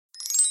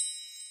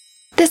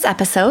This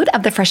episode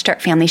of the Fresh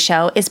Start Family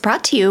Show is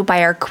brought to you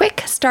by our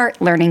Quick Start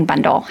Learning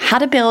Bundle, how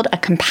to build a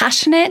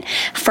compassionate,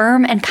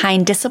 firm, and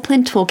kind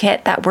discipline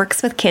toolkit that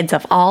works with kids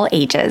of all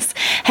ages.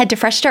 Head to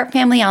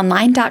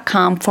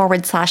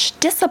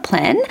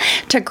freshstartfamilyonline.com/discipline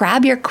to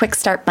grab your Quick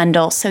Start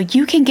Bundle so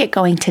you can get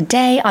going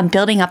today on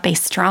building up a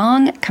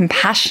strong,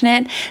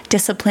 compassionate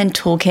discipline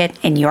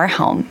toolkit in your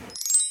home.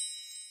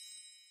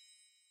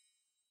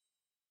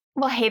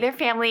 Well, hey there,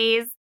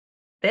 families.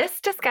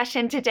 This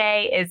discussion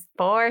today is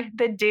for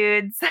the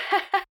dudes.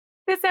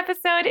 This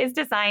episode is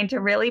designed to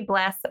really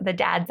bless the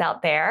dads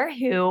out there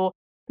who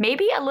may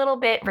be a little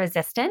bit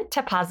resistant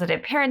to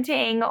positive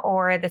parenting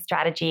or the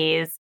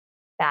strategies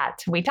that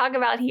we talk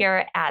about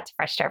here at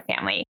Fresh Start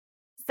Family.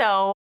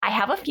 So I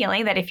have a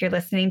feeling that if you're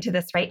listening to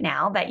this right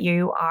now, that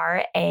you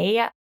are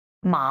a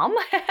mom.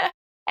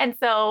 And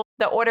so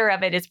the order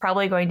of it is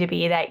probably going to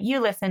be that you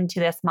listen to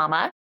this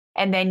mama,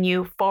 and then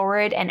you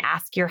forward and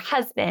ask your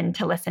husband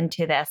to listen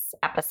to this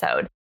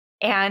episode.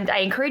 And I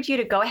encourage you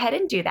to go ahead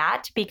and do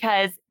that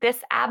because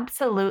this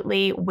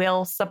absolutely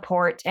will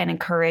support and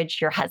encourage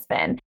your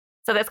husband.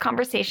 So this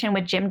conversation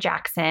with Jim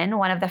Jackson,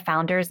 one of the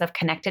founders of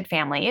Connected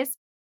Families,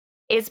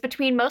 is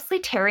between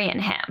mostly Terry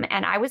and him.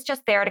 And I was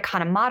just there to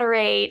kind of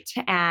moderate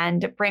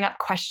and bring up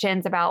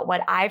questions about what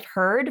I've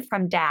heard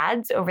from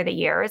dads over the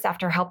years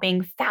after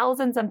helping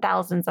thousands and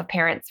thousands of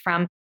parents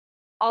from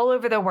all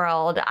over the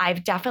world.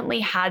 I've definitely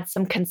had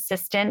some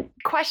consistent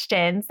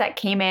questions that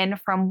came in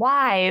from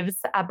wives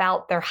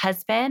about their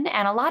husband.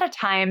 And a lot of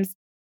times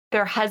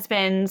their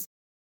husbands,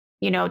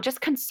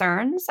 just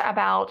concerns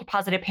about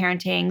positive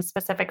parenting,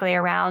 specifically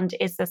around,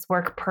 is this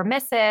work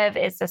permissive?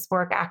 Is this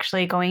work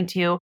actually going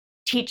to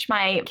teach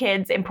my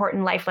kids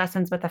important life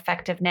lessons with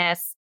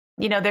effectiveness?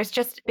 There's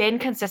just been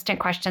consistent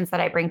questions that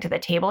I bring to the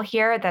table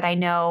here that I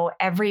know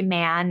every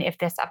man, if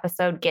this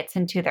episode gets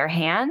into their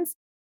hands,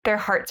 their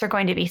hearts are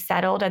going to be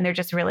settled and they're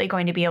just really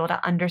going to be able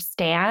to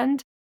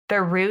understand the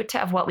root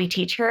of what we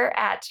teach here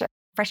at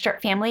Fresh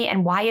Start Family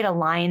and why it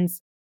aligns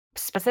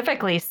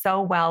specifically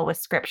so well with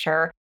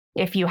Scripture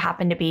if you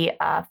happen to be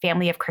a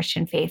family of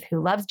Christian faith who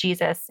loves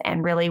Jesus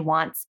and really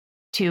wants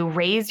to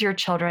raise your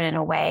children in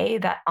a way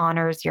that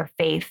honors your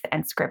faith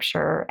and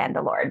Scripture and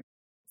the Lord.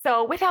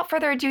 So without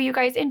further ado, you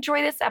guys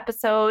enjoy this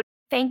episode.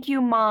 Thank you,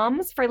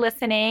 moms, for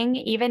listening.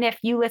 Even if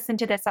you listen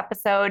to this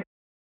episode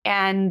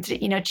and,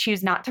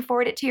 choose not to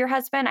forward it to your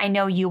husband, I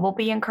know you will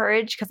be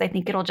encouraged because I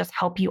think it'll just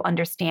help you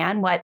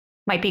understand what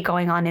might be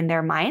going on in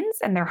their minds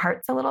and their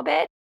hearts a little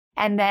bit.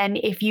 And then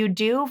if you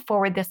do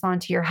forward this on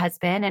to your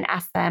husband and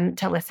ask them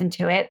to listen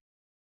to it,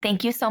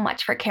 thank you so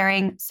much for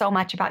caring so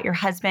much about your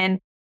husband.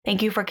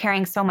 Thank you for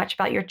caring so much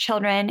about your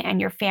children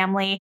and your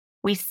family.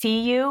 We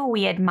see you,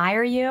 we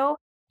admire you,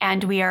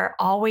 and we are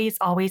always,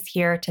 always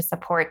here to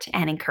support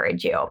and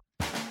encourage you.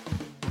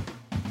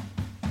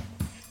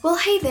 Well,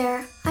 hey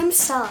there, I'm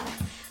Stella.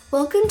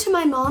 Welcome to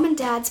my mom and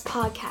dad's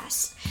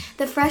podcast,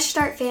 the Fresh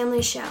Start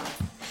Family Show.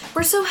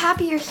 We're so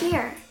happy you're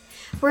here.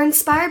 We're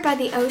inspired by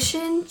the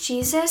ocean,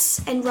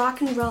 Jesus, and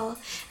rock and roll,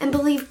 and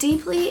believe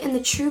deeply in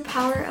the true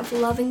power of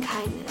love and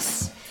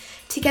kindness.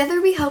 Together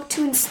we hope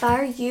to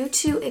inspire you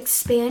to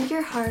expand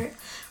your heart,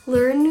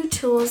 learn new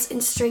tools,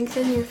 and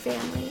strengthen your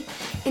family.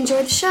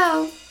 Enjoy the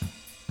show!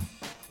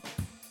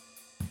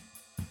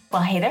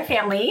 Well, hey there,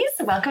 families.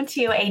 Welcome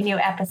to a new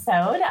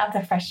episode of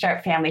the Fresh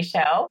Start Family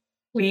Show.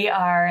 We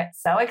are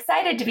so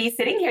excited to be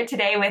sitting here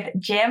today with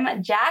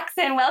Jim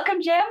Jackson.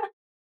 Welcome, Jim.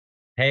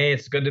 Hey,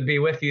 it's good to be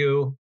with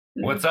you.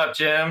 What's up,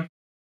 Jim?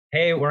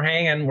 Hey, we're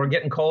hanging. We're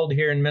getting cold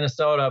here in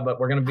Minnesota, but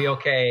we're going to be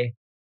okay.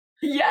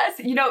 Yes.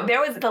 There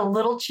was a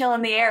little chill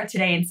in the air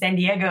today in San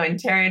Diego, and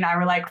Terry and I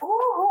were like,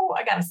 ooh,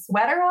 I got a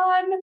sweater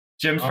on.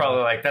 Jim's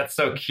probably like, that's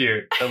so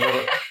cute.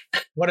 I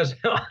was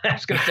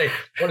going to say,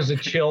 what does a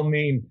chill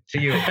mean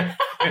to you?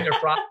 In your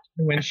front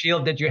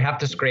windshield, did you have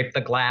to scrape the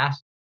glass?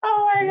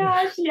 Oh my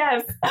gosh,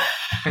 yes.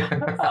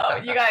 Oh,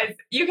 you guys,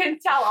 you can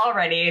tell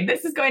already,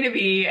 this is going to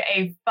be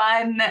a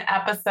fun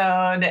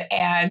episode,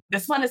 and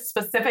this one is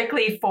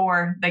specifically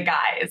for the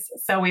guys.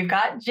 So we've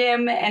got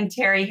Jim and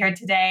Terry here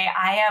today.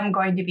 I am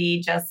going to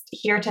be just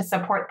here to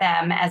support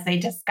them as they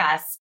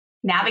discuss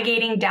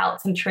navigating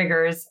doubts and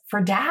triggers for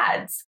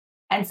dads.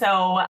 And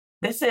so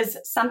this is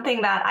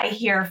something that I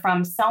hear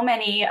from so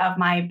many of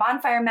my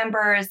Bonfire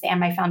members and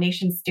my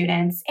foundation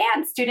students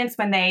and students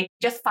when they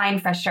just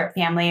find Fresh Start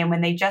Family and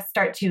when they just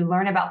start to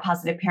learn about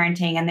positive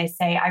parenting and they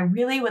say, I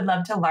really would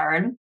love to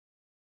learn.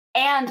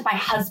 And my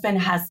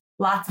husband has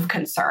lots of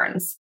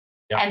concerns.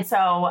 Yep. And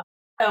so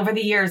over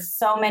the years,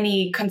 so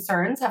many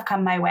concerns have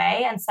come my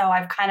way. And so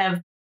I've kind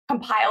of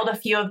compiled a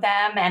few of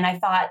them. And I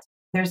thought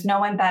there's no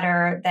one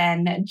better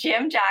than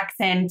Jim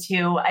Jackson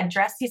to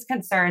address these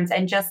concerns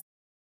and just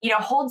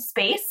hold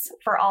space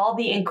for all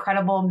the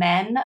incredible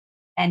men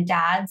and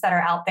dads that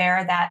are out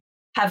there that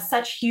have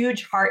such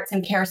huge hearts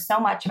and care so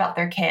much about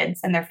their kids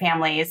and their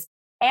families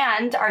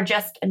and are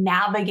just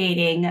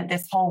navigating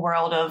this whole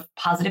world of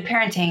positive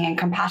parenting and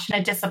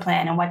compassionate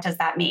discipline. And what does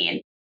that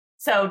mean?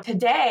 So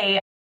today,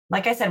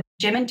 like I said,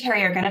 Jim and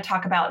Terry are going to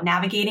talk about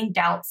navigating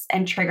doubts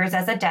and triggers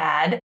as a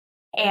dad.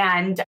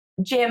 And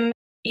Jim,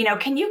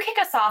 Can you kick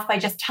us off by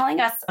just telling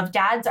us if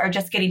dads are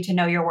just getting to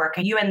know your work?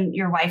 You and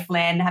your wife,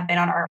 Lynn, have been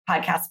on our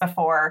podcast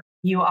before.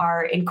 You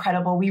are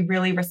incredible. We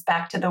really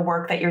respect the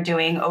work that you're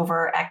doing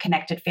over at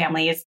Connected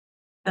Families.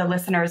 The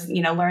listeners,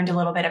 learned a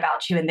little bit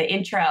about you in the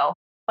intro.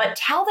 But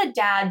tell the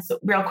dads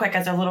real quick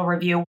as a little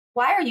review,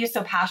 why are you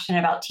so passionate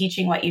about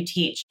teaching what you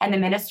teach and the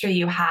ministry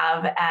you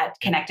have at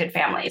Connected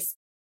Families?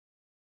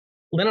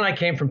 Lynn and I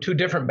came from two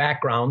different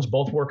backgrounds,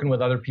 both working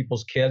with other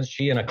people's kids.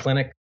 She in a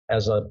clinic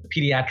as a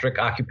pediatric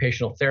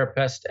occupational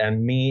therapist,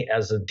 and me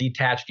as a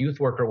detached youth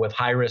worker with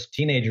high-risk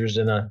teenagers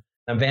in an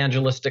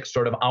evangelistic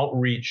sort of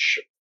outreach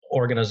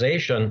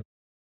organization.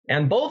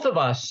 And both of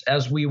us,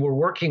 as we were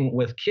working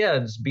with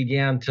kids,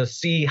 began to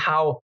see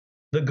how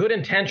the good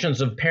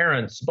intentions of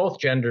parents, both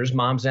genders,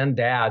 moms and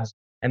dads,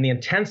 and the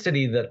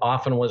intensity that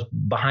often was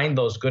behind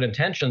those good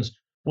intentions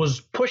was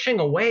pushing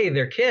away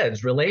their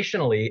kids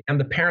relationally, and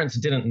the parents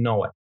didn't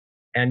know it.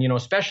 And,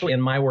 especially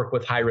in my work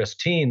with high-risk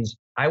teens,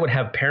 I would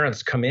have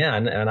parents come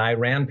in and I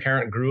ran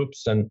parent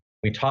groups and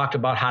we talked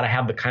about how to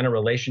have the kind of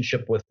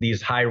relationship with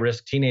these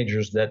high-risk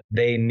teenagers that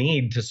they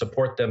need to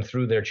support them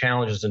through their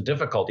challenges and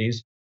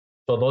difficulties.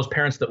 So those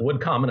parents that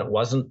would come, and it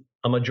wasn't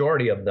a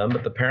majority of them,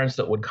 but the parents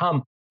that would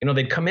come,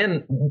 they'd come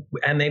in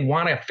and they'd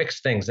want to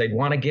fix things. They'd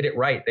want to get it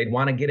right. They'd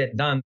want to get it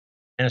done.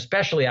 And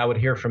especially I would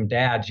hear from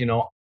dads,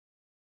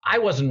 I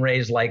wasn't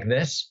raised like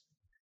this.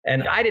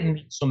 And I didn't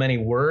need so many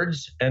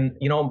words. And,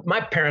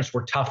 my parents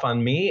were tough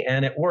on me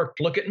and it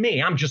worked. Look at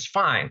me. I'm just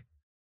fine.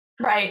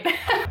 Right.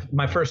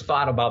 My first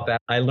thought about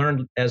that, I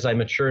learned as I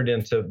matured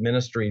into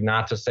ministry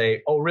not to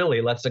say, oh, really?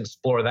 Let's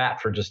explore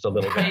that for just a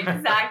little bit.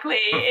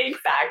 Exactly.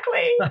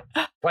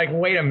 Like,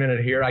 wait a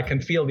minute here. I can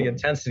feel the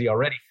intensity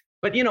already.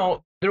 But,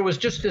 there was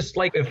just this,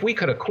 if we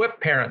could equip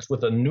parents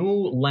with a new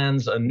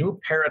lens, a new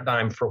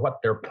paradigm for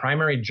what their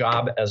primary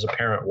job as a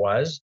parent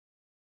was,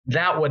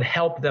 that would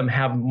help them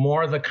have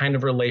more the kind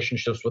of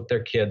relationships with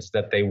their kids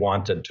that they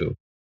wanted to.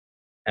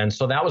 And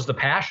so that was the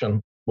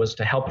passion, was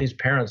to help these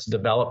parents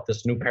develop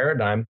this new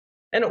paradigm.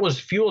 And it was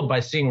fueled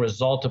by seeing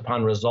result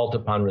upon result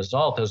upon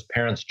result as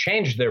parents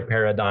changed their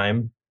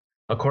paradigm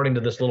according to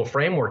this little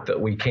framework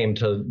that we came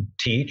to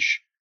teach.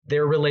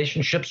 Their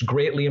relationships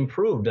greatly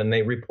improved, and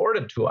they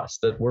reported to us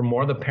that we're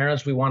more the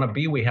parents we want to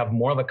be. We have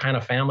more the kind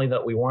of family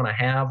that we want to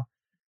have.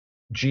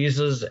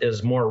 Jesus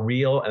is more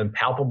real and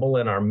palpable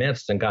in our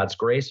midst, and God's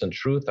grace and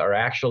truth are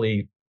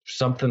actually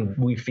something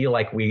we feel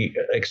like we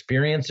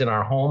experience in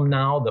our home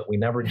now that we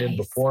never did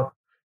before.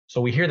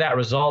 So we hear that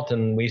result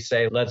and we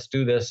say, let's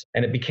do this.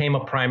 And it became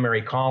a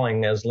primary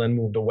calling as Lynn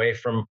moved away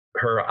from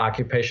her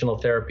occupational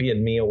therapy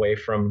and me away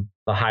from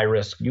the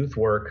high-risk youth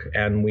work.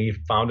 And we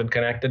founded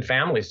Connected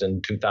Families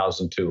in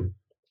 2002.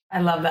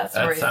 I love that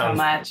story so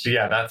much.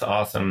 Yeah, that's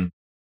awesome.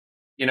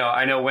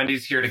 I know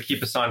Wendy's here to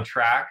keep us on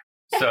track.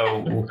 So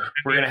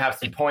we're going to have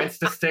some points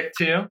to stick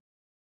to.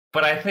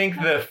 But I think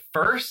the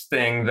first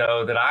thing,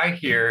 though, that I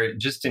hear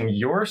just in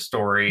your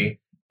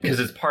story, because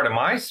it's part of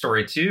my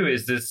story, too,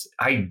 is this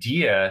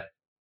idea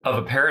of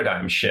a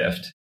paradigm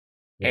shift.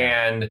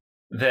 Yeah. And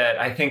that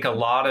I think a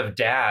lot of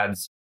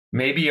dads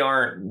maybe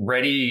aren't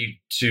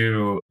ready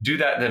to do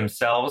that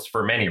themselves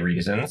for many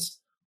reasons,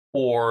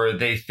 or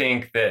they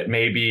think that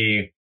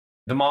maybe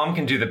the mom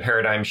can do the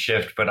paradigm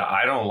shift, but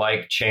I don't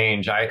like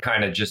change. I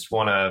kind of just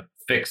want to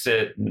fix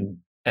it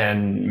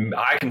and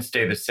I can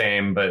stay the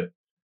same, but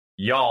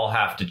y'all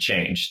have to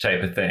change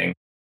type of thing.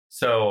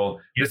 So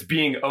just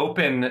being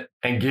open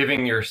and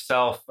giving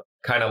yourself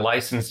kind of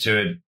license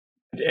to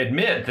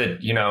admit that,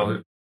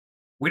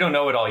 we don't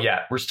know it all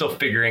yet. We're still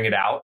figuring it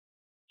out.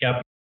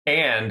 Yep.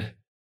 And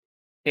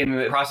in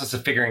the process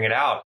of figuring it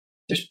out,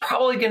 there's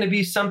probably going to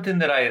be something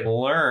that I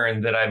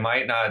learned that I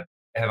might not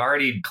have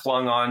already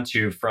clung on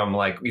to from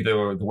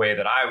either the way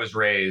that I was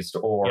raised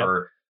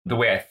or the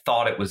way I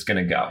thought it was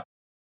going to go.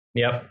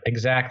 Yep,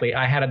 exactly.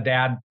 I had a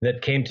dad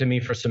that came to me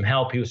for some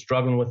help. He was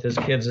struggling with his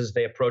kids as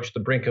they approached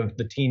the brink of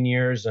the teen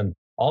years, and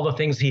all the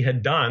things he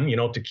had done,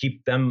 to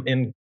keep them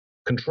in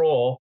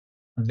control,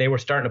 they were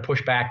starting to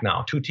push back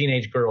now. 2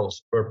 teenage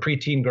girls or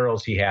preteen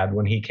girls he had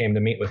when he came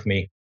to meet with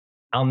me.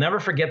 I'll never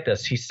forget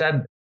this. He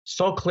said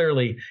so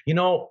clearly,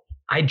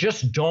 I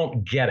just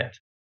don't get it.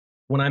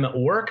 When I'm at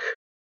work,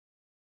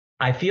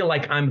 I feel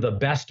like I'm the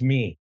best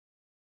me,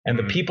 and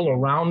the people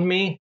around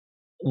me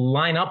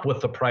line up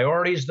with the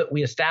priorities that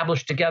we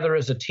established together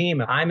as a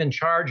team. I'm in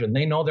charge and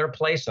they know their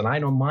place and I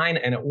know mine,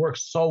 and it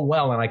works so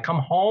well. And I come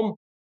home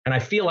and I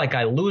feel like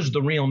I lose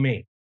the real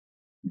me.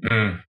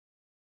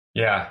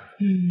 Yeah.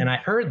 And I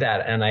heard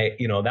that, and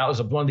that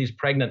was one of these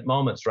pregnant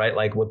moments, right?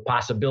 Like with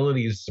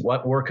possibilities,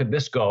 where could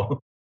this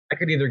go? I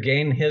could either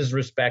gain his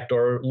respect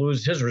or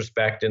lose his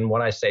respect in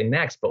what I say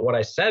next. But what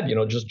I said,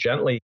 just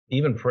gently,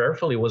 even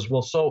prayerfully, was,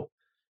 well, so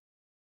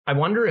I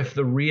wonder if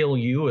the real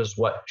you is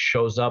what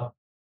shows up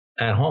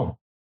at home.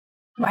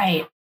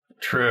 Right.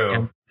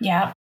 True.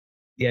 Yeah.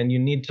 And you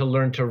need to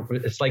learn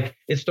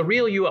it's the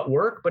real you at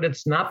work, but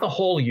it's not the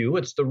whole you.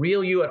 It's the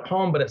real you at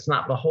home, but it's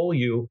not the whole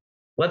you.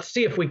 Let's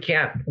see if we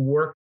can't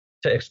work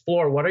to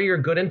explore what are your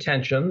good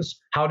intentions?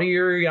 How do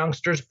your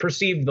youngsters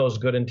perceive those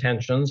good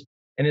intentions?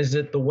 And is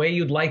it the way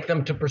you'd like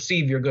them to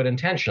perceive your good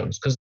intentions?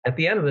 Because at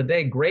the end of the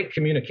day, great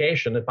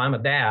communication, if I'm a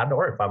dad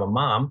or if I'm a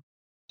mom,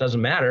 doesn't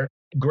matter.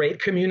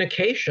 Great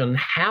communication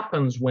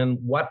happens when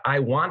what I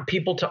want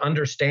people to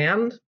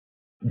understand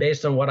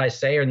based on what I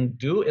say and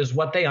do is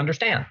what they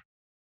understand.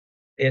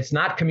 It's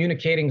not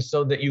communicating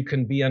so that you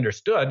can be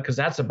understood, because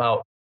that's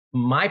about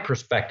my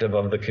perspective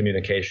of the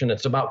communication.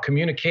 It's about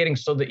communicating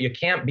so that you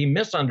can't be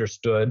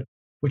misunderstood,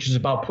 which is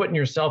about putting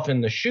yourself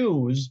in the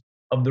shoes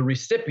of the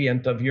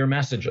recipient of your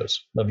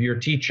messages, of your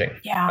teaching.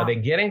 Yeah. Are they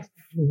getting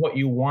what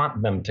you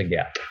want them to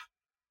get?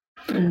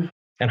 And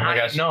how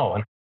do you know?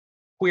 And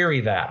query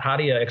that? How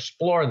do you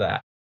explore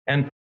that?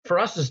 And for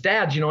us as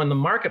dads, in the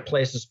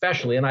marketplace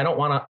especially, and I don't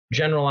want to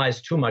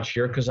generalize too much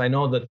here because I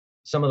know that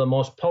some of the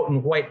most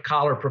potent white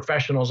collar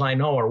professionals I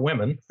know are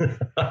women.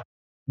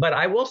 But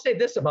I will say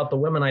this about the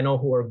women I know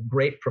who are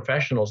great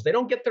professionals. They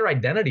don't get their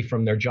identity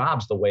from their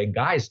jobs the way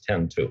guys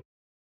tend to.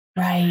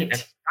 Right.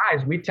 And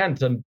guys, we tend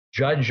to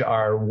judge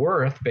our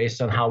worth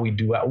based on how we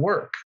do at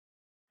work.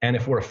 And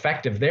if we're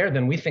effective there,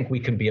 then we think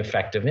we can be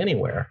effective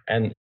anywhere.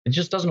 And it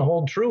just doesn't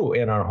hold true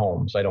in our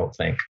homes, I don't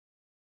think.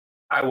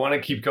 I want to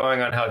keep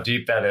going on how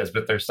deep that is,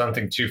 but there's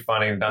something too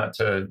funny not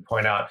to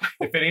point out.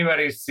 If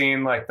anybody's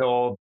seen like the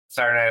old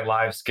Saturday Night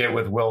Live skit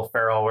with Will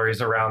Ferrell where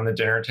he's around the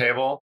dinner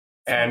table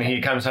and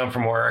he comes home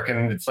from work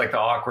and it's like the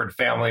awkward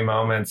family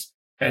moments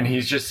and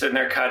he's just sitting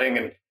there cutting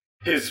and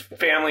his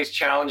family's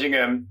challenging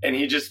him and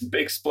he just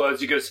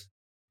explodes. He goes,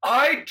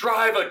 "I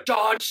drive a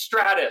Dodge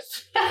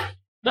Stratus.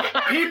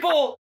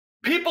 People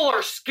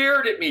are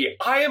scared at me.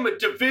 I am a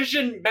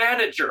division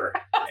manager."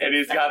 And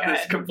he's got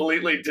this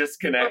completely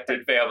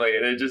disconnected family.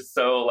 And it just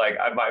so like,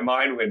 my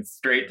mind went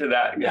straight to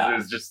that because it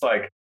was just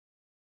like,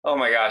 oh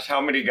my gosh,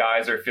 how many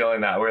guys are feeling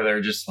that where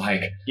they're just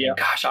like,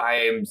 gosh, I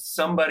am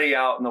somebody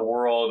out in the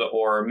world.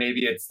 Or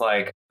maybe it's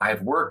like,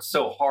 I've worked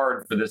so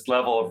hard for this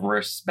level of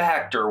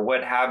respect or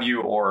what have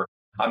you, or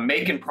I'm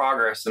making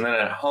progress. And then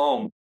at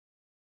home,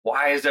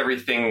 why is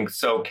everything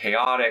so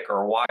chaotic?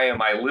 Or why am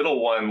my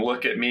little one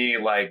look at me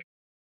like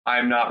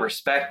I'm not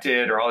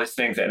respected or all these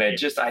things? And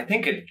I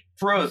think it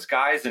throws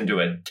guys into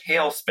a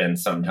tailspin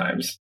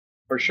sometimes.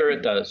 For sure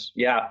it does.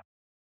 Yeah.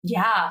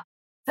 Yeah.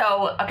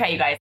 So, okay, you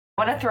guys,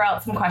 I want to throw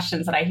out some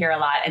questions that I hear a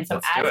lot. And so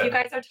as you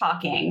guys are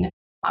talking,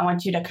 I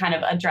want you to kind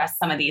of address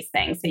some of these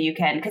things so you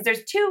can, because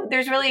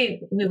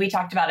we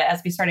talked about it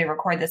as we started to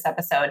record this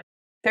episode.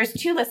 There's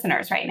two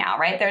listeners right now,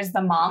 right? There's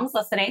the moms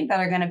listening that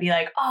are going to be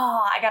like,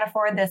 oh, I got to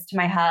forward this to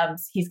my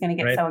hubs. He's going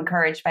to get so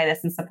encouraged by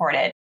this and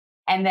supported.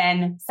 And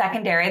then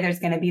secondary, there's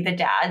going to be the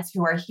dads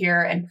who are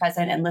here and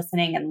present and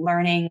listening and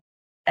learning.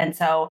 And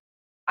so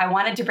I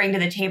wanted to bring to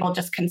the table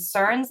just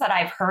concerns that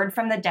I've heard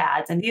from the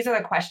dads. And these are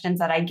the questions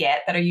that I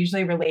get that are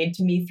usually relayed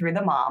to me through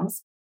the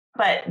moms.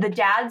 But the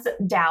dads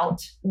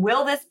doubt,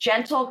 will this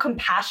gentle,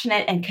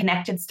 compassionate, and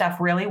connected stuff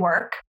really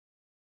work?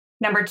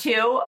 Number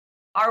two,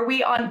 are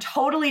we on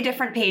totally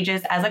different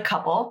pages as a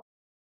couple?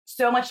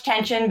 So much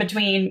tension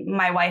between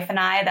my wife and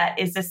I that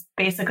is this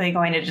basically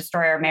going to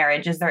destroy our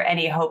marriage? Is there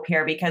any hope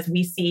here? Because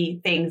we see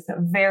things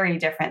very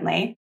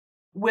differently.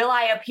 Will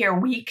I appear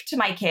weak to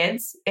my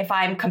kids if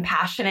I'm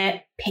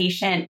compassionate,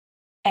 patient,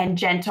 and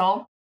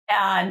gentle?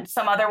 And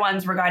some other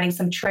ones regarding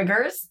some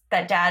triggers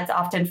that dads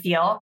often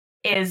feel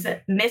is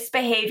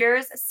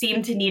misbehaviors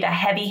seem to need a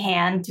heavy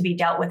hand to be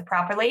dealt with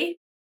properly.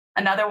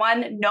 Another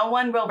one, no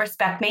one will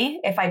respect me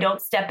if I don't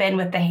step in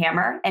with the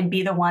hammer and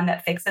be the one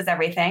that fixes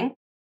everything.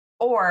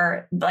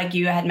 Or like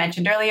you had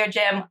mentioned earlier,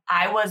 Jim,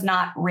 I was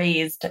not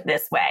raised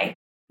this way.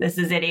 This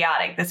is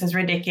idiotic. This is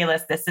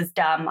ridiculous. This is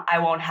dumb. I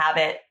won't have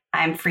it.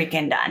 I'm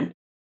freaking done.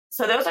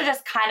 So those are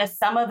just kind of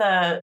some of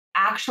the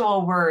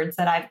actual words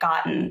that I've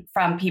gotten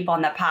from people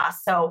in the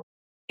past. So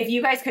if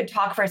you guys could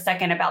talk for a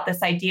second about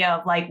this idea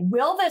of like,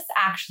 will this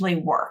actually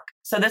work?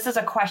 So this is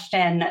a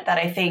question that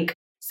I think,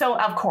 so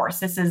of course,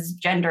 this is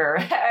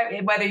gender,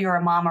 whether you're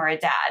a mom or a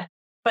dad.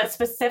 But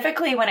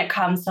specifically when it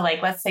comes to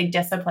like, let's say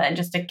discipline,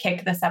 just to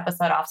kick this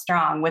episode off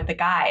strong with the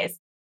guys,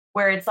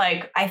 where it's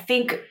like, I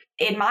think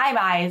in my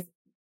eyes,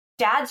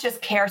 dads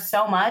just care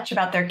so much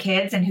about their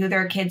kids and who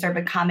their kids are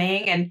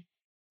becoming. And,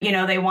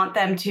 they want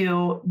them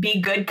to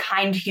be good,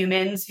 kind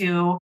humans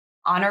who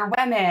honor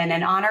women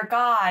and honor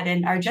God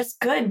and are just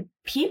good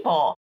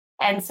people.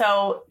 And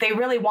so they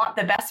really want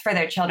the best for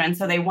their children.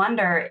 So they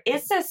wonder,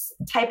 is this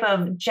type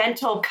of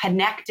gentle,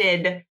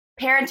 connected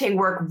parenting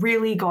work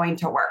really going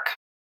to work?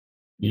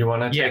 You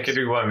want to take it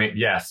or you want me?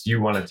 Yes, you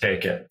want to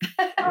take it.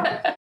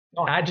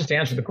 I just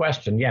answered the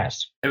question.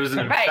 Yes. It was an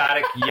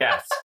emphatic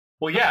yes.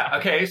 Well, yeah.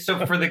 Okay.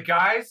 So for the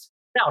guys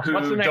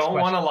who don't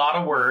want a lot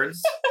of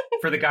words,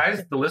 for the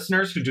guys, the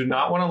listeners who do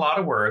not want a lot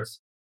of words,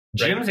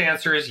 Jim's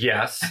answer is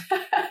yes.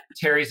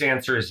 Terry's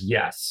answer is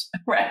yes.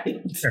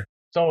 Right. Sure.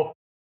 So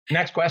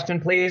next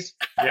question, please.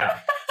 Yeah.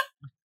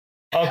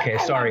 Okay.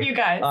 Sorry. I love you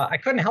guys. I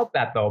couldn't help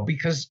that though,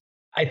 because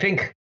I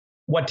think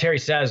what Terry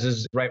says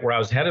is right where I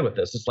was headed with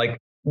this. It's like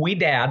we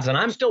dads, and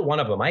I'm still one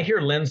of them. I hear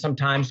Lynn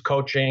sometimes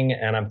coaching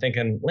and I'm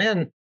thinking,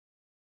 Lynn,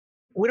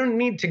 we don't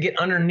need to get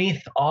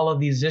underneath all of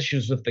these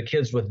issues with the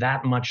kids with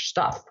that much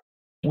stuff.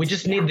 We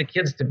just need the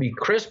kids to be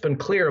crisp and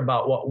clear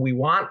about what we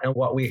want and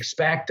what we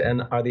expect,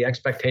 and are the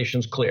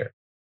expectations clear?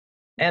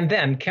 And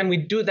then can we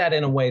do that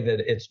in a way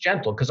that it's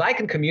gentle? Because I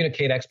can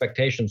communicate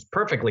expectations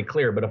perfectly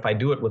clear, but if I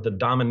do it with a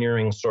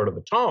domineering sort of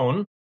a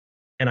tone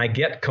and I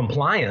get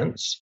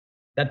compliance,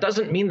 that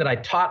doesn't mean that I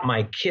taught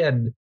my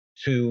kid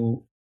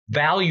to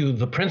value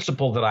the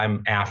principle that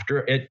I'm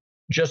after. It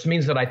just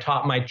means that I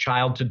taught my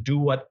child to do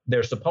what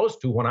they're supposed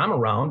to when I'm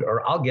around,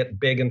 or I'll get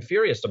big and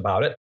furious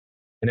about it.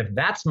 And if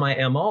that's my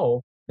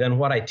MO, then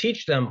what I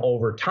teach them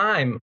over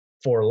time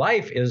for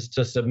life is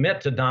to submit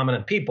to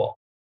dominant people.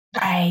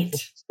 Right.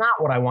 It's not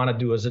what I want to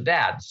do as a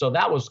dad. So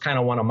that was kind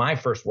of one of my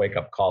first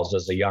wake-up calls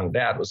as a young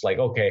dad, was like,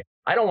 okay,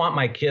 I don't want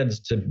my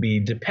kids to be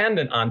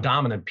dependent on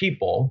dominant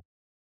people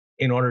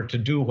in order to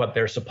do what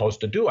they're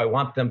supposed to do. I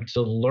want them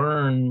to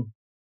learn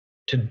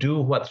to do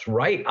what's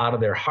right out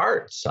of their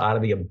hearts, out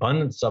of the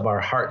abundance of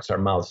our hearts, our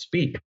mouths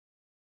speak.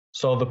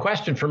 So the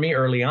question for me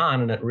early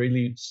on, and it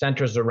really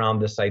centers around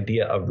this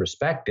idea of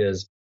respect,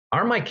 is,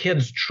 are my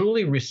kids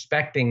truly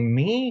respecting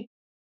me,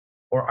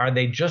 or are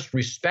they just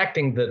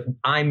respecting that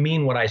I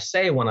mean what I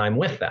say when I'm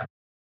with them?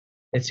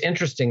 It's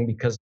interesting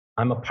because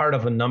I'm a part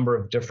of a number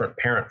of different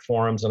parent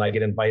forums, and I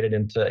get invited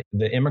into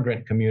the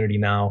immigrant community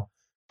now.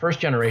 First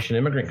generation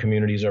immigrant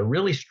communities are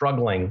really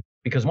struggling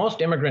because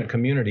most immigrant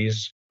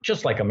communities,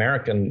 just like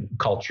American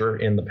culture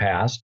in the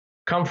past,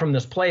 come from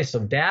this place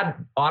of dad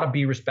ought to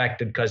be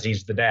respected because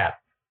he's the dad.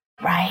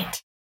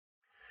 Right.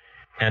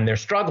 And they're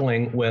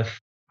struggling with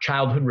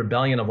childhood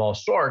rebellion of all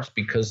sorts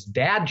because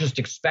dad just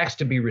expects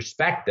to be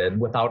respected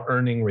without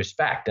earning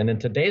respect. And in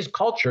today's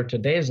culture,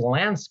 today's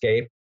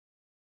landscape,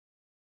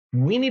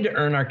 we need to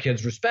earn our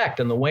kids'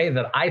 respect. And the way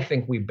that I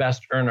think we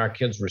best earn our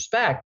kids'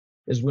 respect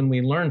is when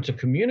we learn to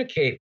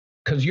communicate.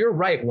 Because you're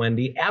right,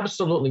 Wendy,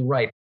 absolutely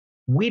right.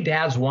 We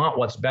dads want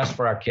what's best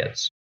for our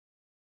kids.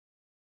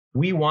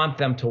 We want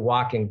them to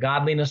walk in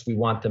godliness. We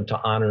want them to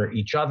honor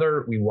each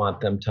other. We want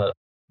them to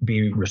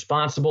be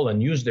responsible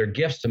and use their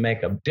gifts to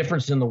make a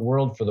difference in the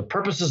world for the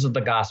purposes of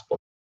the gospel.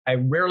 I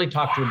rarely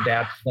talk to a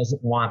dad who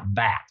doesn't want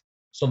that.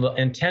 So the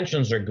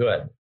intentions are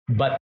good,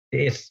 but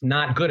it's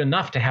not good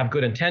enough to have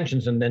good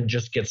intentions and then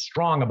just get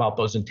strong about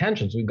those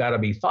intentions. We've got to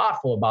be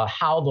thoughtful about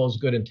how those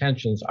good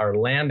intentions are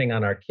landing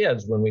on our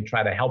kids when we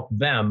try to help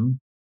them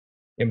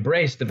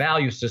embrace the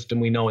value system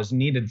we know is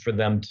needed for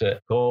them to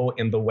go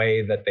in the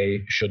way that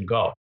they should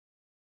go.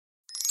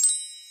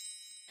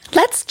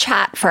 Let's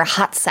chat for a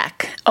hot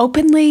sec,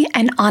 openly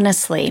and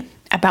honestly,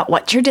 about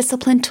what your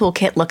discipline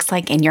toolkit looks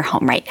like in your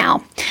home right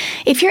now.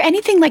 If you're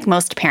anything like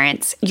most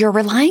parents, you're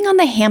relying on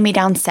the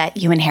hand-me-down set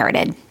you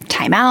inherited.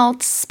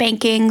 Timeouts,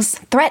 spankings,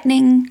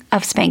 threatening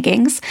of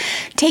spankings,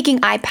 taking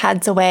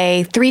iPads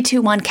away,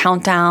 3-2-1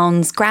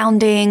 countdowns,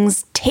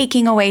 groundings,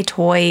 taking away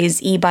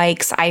toys,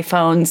 e-bikes,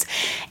 iPhones,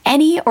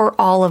 any or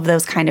all of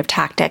those kind of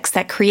tactics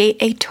that create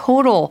a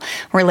total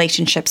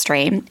relationship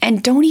strain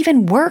and don't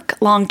even work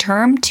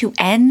long-term to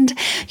end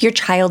your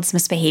child's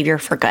misbehavior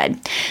for good.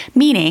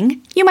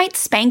 Meaning, you might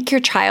spank your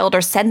child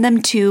or send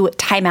them to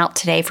timeout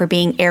today for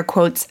being, air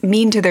quotes,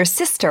 mean to their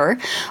sister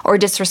or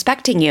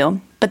disrespecting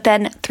you. But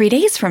then 3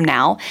 days from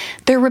now,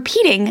 they're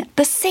repeating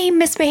the same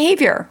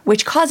misbehavior,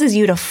 which causes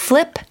you to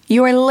flip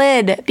your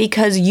lid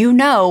because you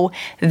know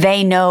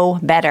they know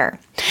better.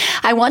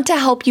 I want to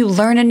help you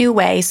learn a new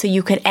way so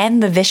you could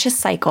end the vicious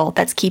cycle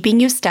that's keeping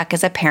you stuck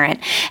as a parent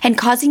and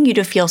causing you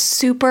to feel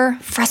super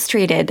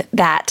frustrated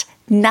that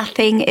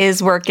nothing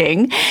is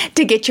working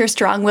to get your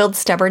strong-willed,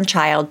 stubborn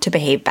child to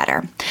behave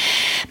better.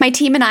 My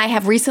team and I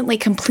have recently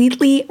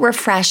completely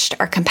refreshed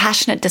our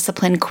Compassionate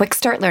Discipline Quick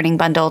Start Learning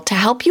Bundle to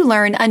help you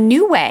learn a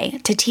new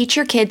way to teach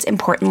your kids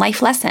important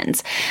life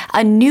lessons,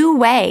 a new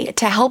way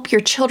to help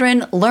your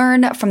children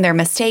learn from their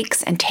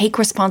mistakes and take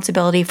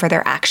responsibility for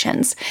their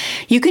actions.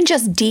 You can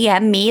just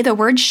DM me the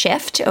word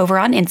shift over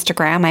on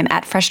Instagram. I'm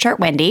at Fresh Start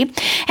Wendy,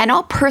 and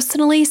I'll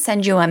personally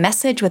send you a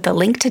message with a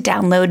link to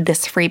download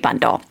this free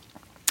bundle.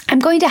 I'm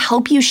going to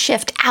help you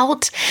shift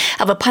out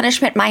of a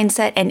punishment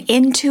mindset and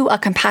into a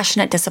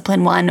compassionate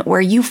discipline one where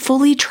you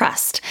fully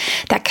trust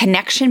that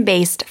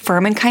connection-based,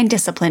 firm and kind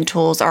discipline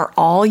tools are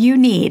all you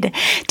need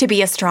to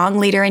be a strong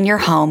leader in your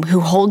home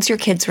who holds your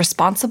kids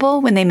responsible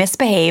when they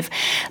misbehave,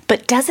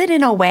 but does it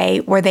in a way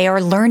where they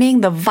are learning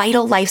the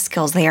vital life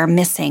skills they are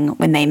missing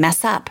when they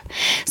mess up.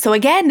 So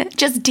again,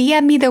 just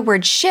DM me the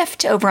word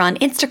shift over on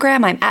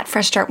Instagram. I'm at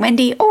Fresh Start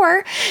Wendy,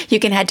 or you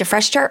can head to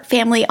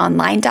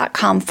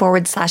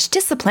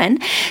freshstartfamilyonline.com/discipline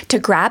to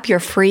grab your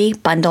free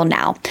bundle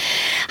now.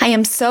 I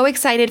am so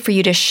excited for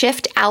you to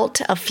shift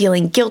out of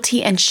feeling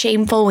guilty and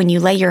shameful when you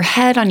lay your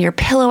head on your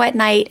pillow at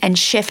night and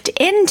shift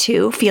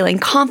into feeling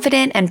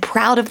confident and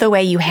proud of the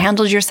way you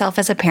handled yourself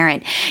as a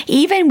parent,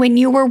 even when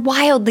you were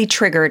wildly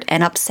triggered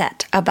and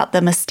upset about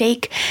the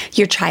mistake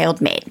your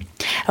child made.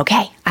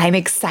 Okay, I'm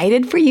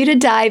excited for you to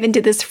dive into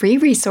this free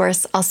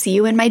resource. I'll see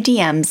you in my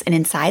DMs and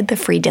inside the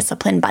free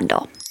discipline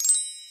bundle.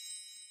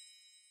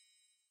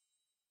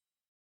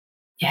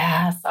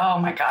 Yes. Oh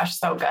my gosh.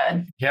 So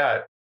good.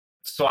 Yeah.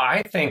 So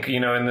I think,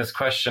 in this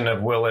question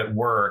of will it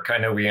work, I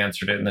know we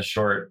answered it in the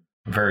short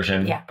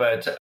version,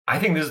 but I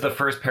think this is the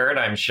first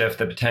paradigm shift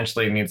that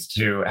potentially needs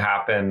to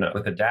happen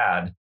with a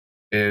dad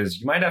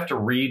is you might have to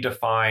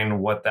redefine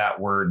what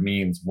that word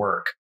means,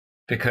 work,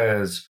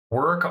 because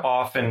work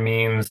often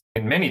means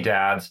in many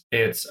dads,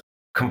 it's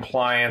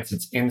compliance,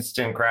 it's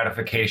instant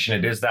gratification.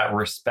 It is that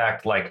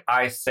respect. Like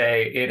I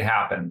say, it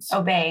happens.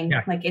 Obeying,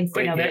 like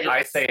instant obedience.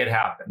 I say it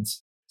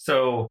happens.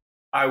 So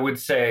I would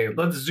say,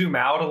 let's zoom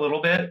out a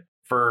little bit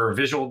for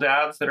visual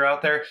dads that are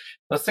out there.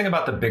 Let's think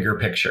about the bigger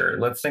picture.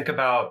 Let's think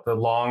about the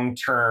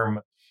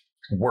long-term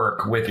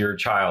work with your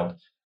child.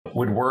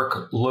 Would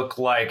work look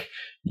like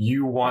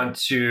you want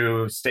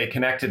to stay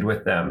connected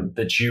with them,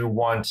 that you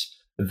want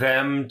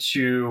them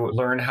to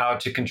learn how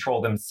to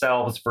control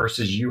themselves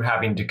versus you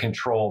having to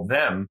control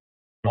them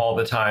all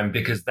the time,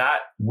 because that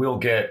will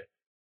get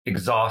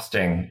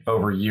exhausting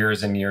over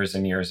years and years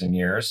and years and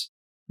years.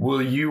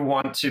 Will you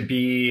want to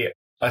be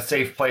a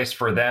safe place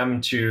for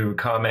them to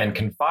come and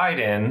confide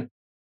in,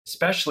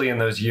 especially in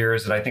those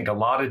years that I think a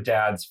lot of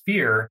dads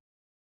fear,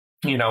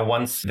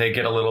 once they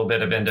get a little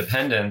bit of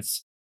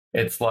independence?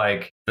 It's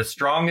like the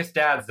strongest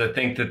dads that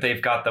think that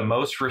they've got the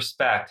most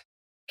respect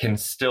can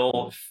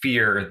still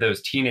fear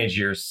those teenage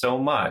years so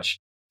much.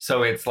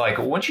 So it's like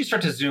once you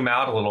start to zoom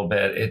out a little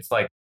bit, it's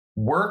like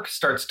work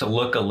starts to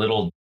look a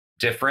little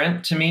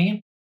different to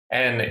me.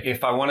 And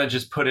if I want to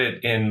just put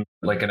it in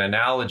like an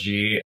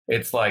analogy,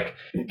 it's like,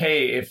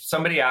 hey, if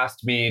somebody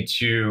asked me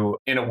to,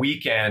 in a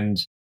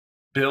weekend,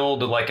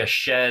 build like a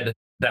shed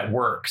that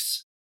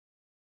works,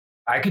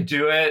 I could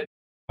do it.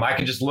 I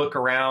could just look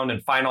around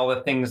and find all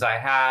the things I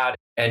had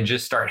and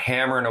just start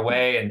hammering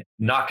away and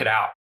knock it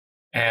out.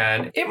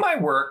 And it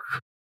might work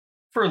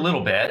for a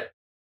little bit,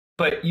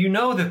 but you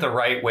know that the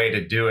right way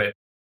to do it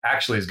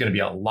actually is going to be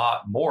a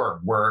lot more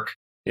work.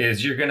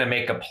 Is you're going to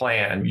make a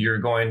plan. You're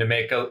going to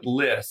make a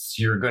list.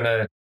 You're going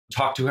to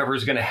talk to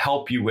whoever's going to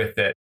help you with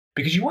it,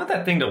 because you want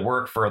that thing to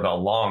work for the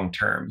long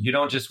term. You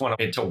don't just want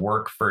it to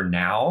work for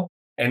now.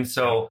 And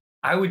so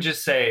I would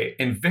just say,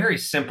 in very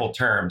simple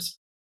terms,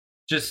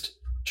 just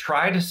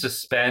try to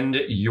suspend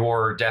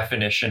your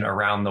definition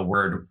around the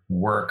word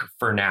work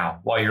for now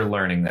while you're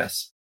learning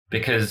this,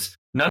 because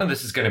none of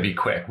this is going to be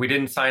quick. We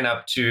didn't sign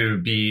up to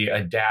be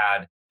a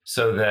dad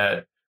so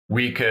that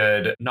we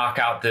could knock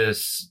out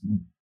this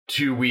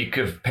 2 week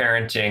of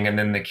parenting and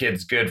then the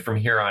kid's good from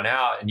here on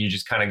out and you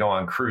just kind of go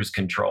on cruise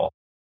control.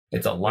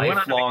 It's a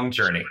lifelong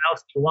journey. What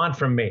else do you want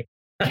from me?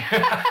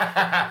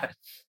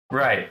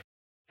 Right.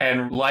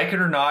 And like it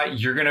or not,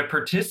 you're going to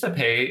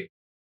participate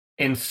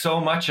in so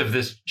much of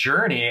this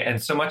journey,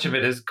 and so much of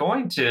it is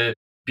going to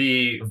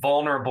be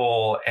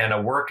vulnerable and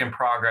a work in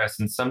progress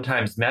and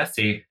sometimes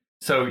messy.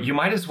 So you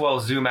might as well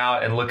zoom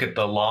out and look at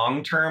the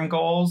long-term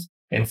goals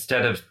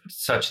instead of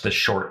such the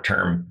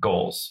short-term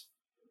goals.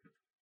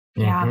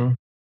 Yeah. Mm-hmm.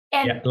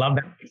 And yeah, love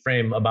that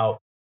frame about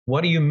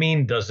what do you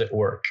mean, does it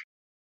work?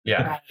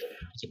 Yeah. Right.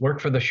 Does it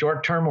work for the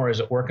short term or is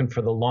it working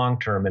for the long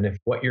term? And if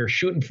what you're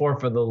shooting for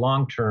the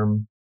long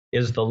term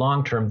is the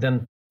long term,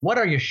 then what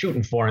are you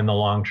shooting for in the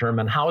long term?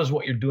 And how is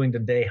what you're doing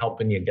today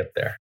helping you get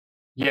there?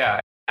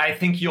 Yeah. I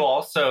think you'll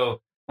also,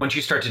 once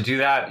you start to do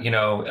that,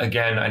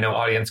 again, I know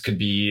audience could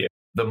be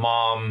the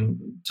mom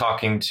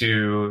talking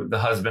to the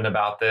husband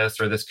about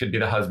this, or this could be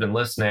the husband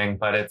listening,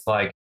 but it's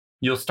like,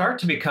 you'll start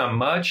to become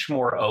much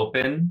more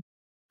open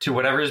to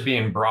whatever is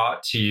being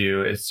brought to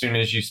you as soon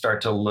as you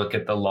start to look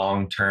at the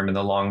long term and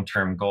the long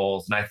term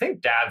goals. And I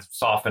think dads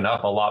soften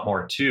up a lot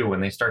more too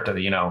when they start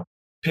to,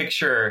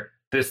 picture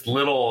this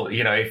little,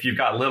 if you've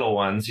got little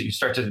ones, you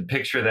start to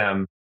picture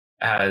them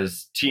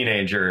as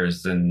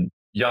teenagers and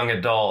young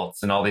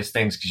adults and all these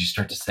things, because you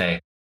start to say,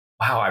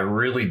 wow, I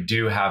really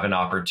do have an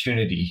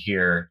opportunity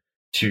here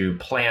to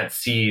plant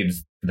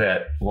seeds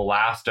that will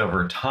last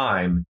over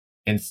time,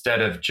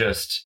 instead of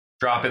just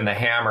dropping the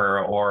hammer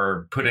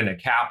or putting a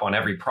cap on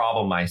every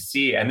problem I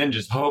see and then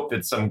just hope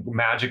that some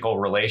magical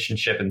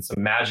relationship and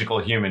some magical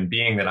human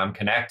being that I'm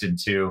connected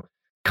to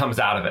comes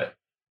out of it.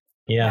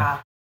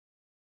 Yeah.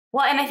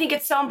 Well, and I think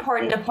it's so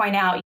important to point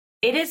out,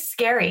 it is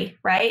scary,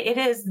 right?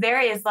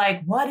 There is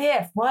like, what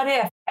if?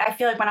 I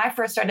feel like when I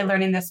first started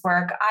learning this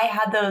work, I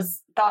had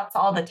those thoughts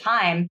all the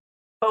time.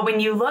 But when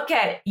you look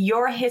at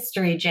your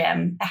history,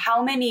 Jim,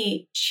 how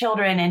many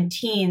children and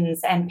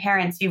teens and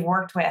parents you've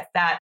worked with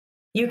that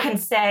you can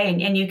say,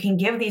 and you can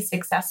give these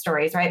success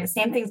stories, right? The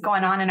same thing's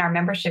going on in our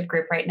membership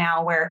group right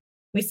now, where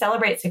we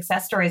celebrate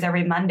success stories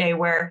every Monday,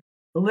 where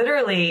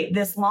literally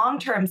this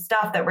long-term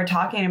stuff that we're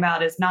talking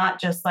about is not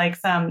just like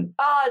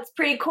it's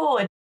pretty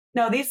cool.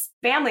 No, these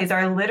families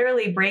are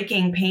literally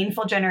breaking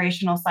painful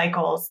generational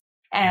cycles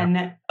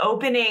and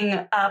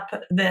opening up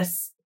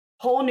this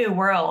whole new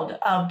world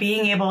of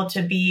being able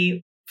to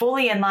be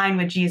fully in line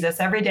with Jesus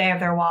every day of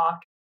their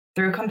walk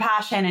through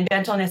compassion and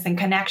gentleness and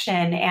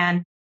connection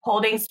and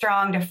holding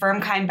strong to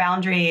firm, kind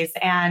boundaries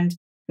and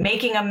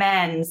making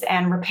amends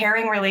and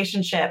repairing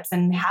relationships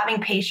and having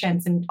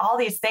patience and all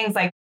these things.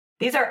 Like,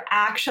 these are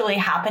actually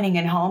happening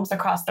in homes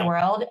across the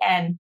world.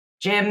 And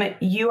Jim,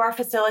 you are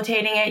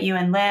facilitating it, you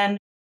and Lynn.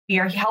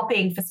 you're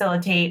helping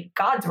facilitate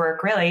God's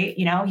work, really,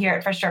 here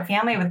at Fresh Start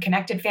Family with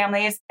connected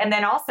families. And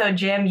then also,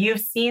 Jim, you've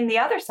seen the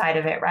other side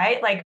of it,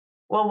 right? Like,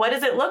 well, what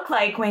does it look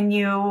like when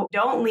you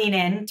don't lean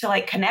into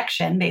like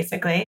connection,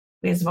 basically,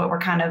 is what we're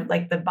kind of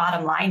like the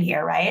bottom line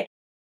here, right?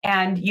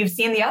 And you've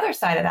seen the other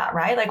side of that,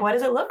 right? Like, what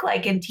does it look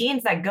like in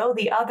teens that go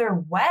the other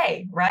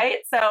way, right?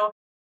 So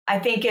I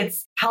think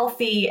it's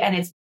healthy and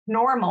it's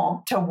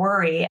normal to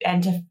worry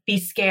and to be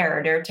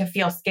scared or to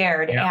feel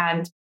scared. Yeah.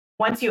 And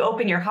once you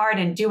open your heart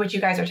and do what you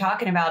guys are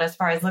talking about, as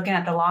far as looking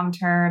at the long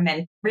term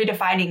and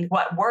redefining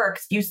what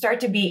works, you start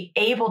to be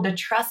able to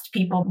trust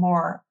people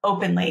more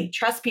openly,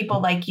 trust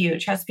people like you,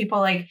 trust people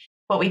like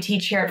what we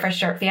teach here at Fresh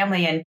Start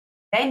Family. And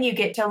then you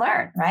get to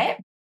learn,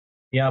 right?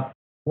 Yep.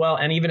 Well,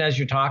 and even as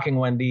you're talking,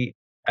 Wendy,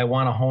 I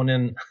want to hone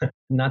in,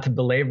 not to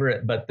belabor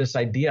it, but this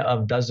idea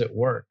of does it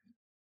work?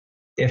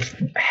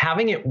 If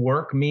having it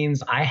work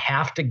means I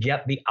have to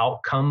get the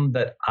outcome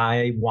that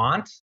I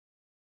want,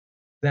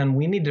 then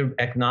we need to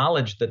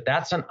acknowledge that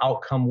that's an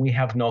outcome we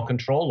have no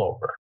control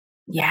over.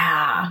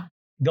 Yeah.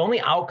 The only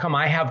outcome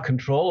I have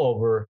control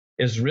over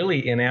is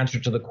really in answer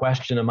to the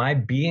question, am I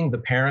being the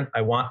parent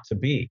I want to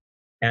be?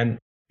 And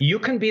you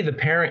can be the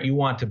parent you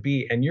want to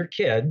be, and your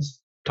kids,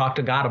 talk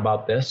to God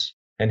about this,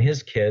 and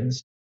his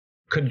kids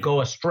could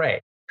go astray.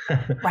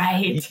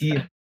 Right.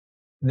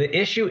 The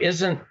issue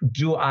isn't,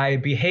 do I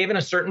behave in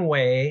a certain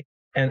way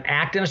and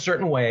act in a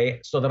certain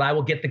way so that I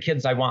will get the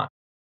kids I want?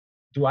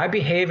 Do I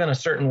behave in a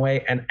certain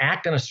way and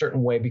act in a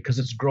certain way because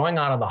it's growing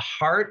out of the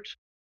heart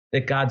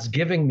that God's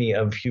giving me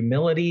of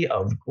humility,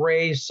 of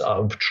grace,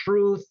 of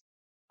truth,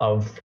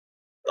 of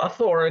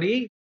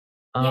authority?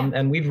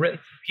 And we've written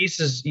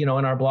pieces, in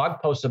our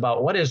blog posts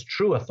about what is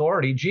true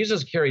authority.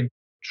 Jesus carried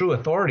true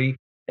authority,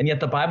 and yet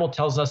the Bible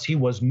tells us he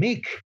was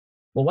meek.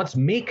 Well, what's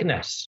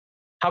meekness?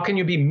 How can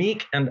you be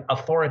meek and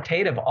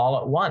authoritative all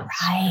at once?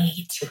 Right.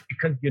 It's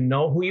because you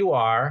know who you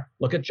are.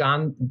 Look at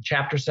John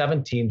chapter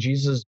 17.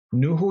 Jesus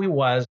knew who he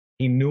was.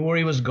 He knew where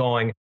he was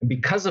going. And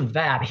because of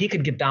that, he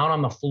could get down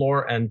on the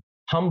floor and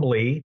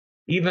humbly,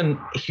 even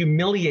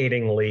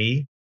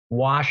humiliatingly,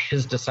 wash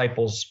his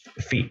disciples'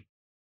 feet.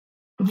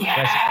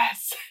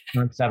 Yes.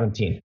 John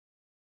 17.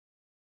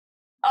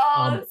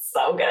 Oh, that's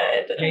so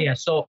good. Yeah.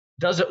 So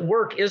does it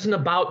work isn't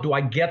about, do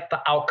I get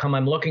the outcome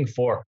I'm looking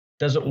for?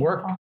 Does it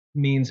work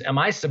means, am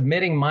I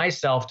submitting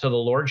myself to the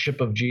lordship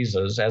of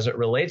Jesus as it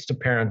relates to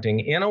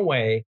parenting in a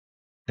way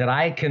that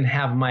I can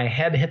have my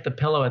head hit the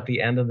pillow at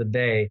the end of the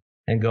day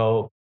and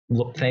go,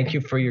 look, thank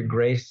you for your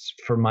grace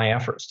for my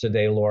efforts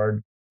today,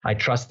 Lord. I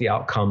trust the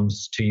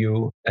outcomes to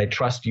you. I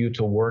trust you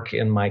to work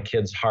in my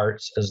kids'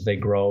 hearts as they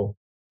grow.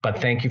 But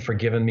thank you for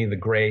giving me the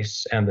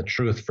grace and the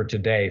truth for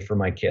today for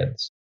my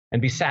kids.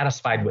 And be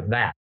satisfied with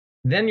that.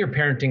 Then your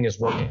parenting is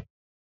working.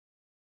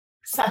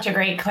 Such a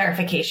great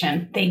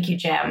clarification. Thank you,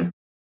 Jim.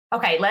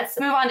 Okay, let's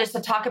move on just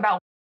to talk about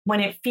when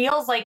it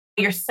feels like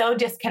you're so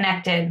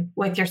disconnected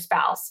with your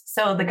spouse.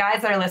 So the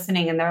guys that are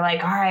listening and they're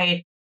like, all right,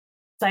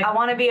 it's like, I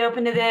want to be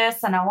open to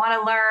this and I want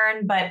to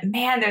learn, but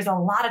man, there's a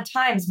lot of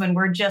times when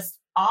we're just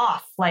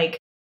off. Like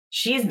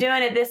she's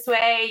doing it this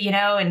way,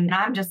 and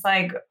I'm just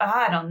like,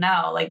 I don't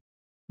know. Like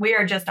we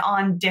are just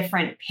on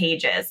different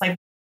pages. Like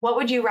what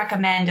would you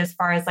recommend as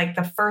far as like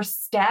the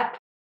first step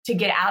to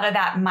get out of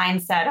that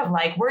mindset of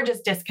like, we're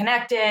just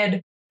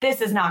disconnected. This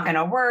is not going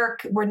to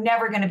work. We're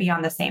never going to be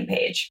on the same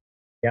page.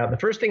 Yeah, the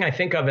first thing I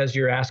think of as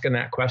you're asking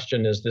that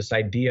question is this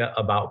idea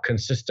about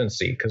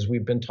consistency, because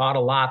we've been taught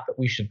a lot that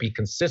we should be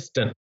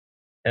consistent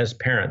as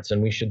parents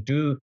and we should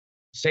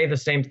say the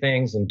same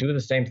things and do the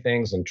same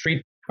things and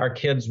treat our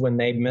kids when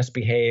they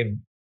misbehave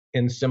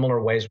in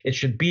similar ways. It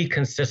should be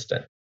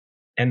consistent.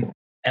 And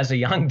as a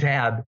young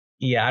dad,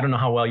 I don't know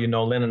how well you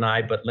know Lynn and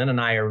I, but Lynn and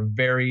I are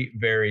very,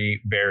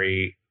 very,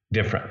 very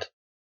different.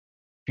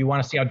 If you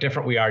want to see how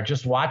different we are,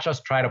 just watch us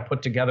try to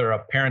put together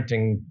a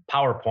parenting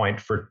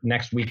PowerPoint for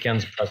next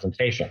weekend's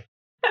presentation.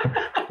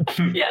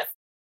 Yes,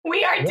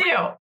 we are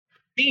too.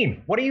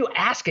 Dean, what are you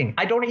asking?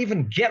 I don't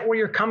even get where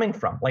you're coming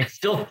from. Like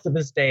still to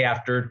this day,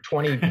 after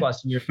 20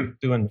 plus years of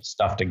doing this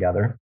stuff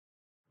together,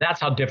 that's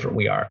how different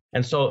we are.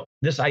 And so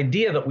this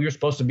idea that we were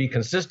supposed to be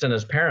consistent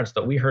as parents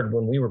that we heard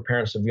when we were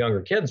parents of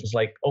younger kids was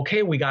like,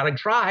 okay, we got to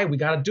try, we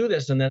got to do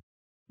this. And then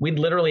we'd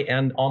literally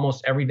end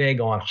almost every day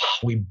going, oh,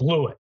 we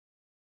blew it.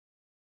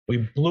 We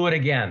blew it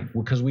again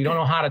because we don't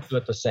know how to do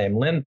it the same.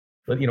 Lynn,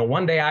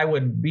 one day I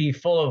would be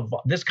full of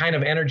this kind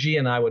of energy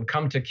and I would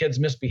come to kids'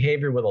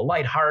 misbehavior with a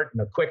light heart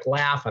and a quick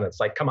laugh. And it's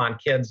like, come on,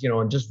 kids,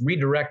 and just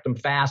redirect them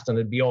fast and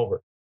it'd be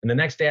over. And the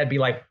next day I'd be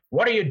like,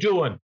 what are you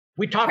doing?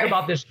 We talked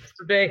about this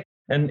yesterday.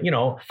 And,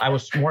 I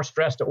was more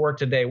stressed at work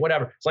today,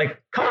 whatever. It's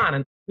like, come on.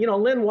 And,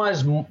 Lynn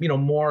was,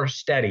 more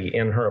steady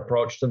in her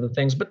approach to the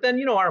things. But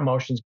then, our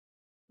emotions,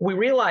 we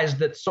realized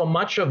that so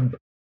much of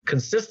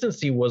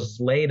consistency was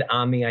laid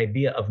on the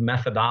idea of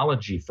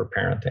methodology for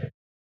parenting.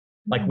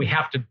 Like we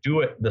have to do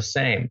it the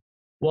same.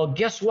 Well,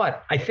 guess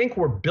what? I think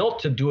we're built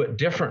to do it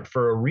different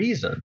for a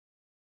reason.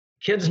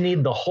 Kids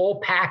need the whole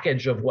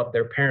package of what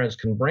their parents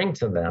can bring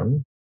to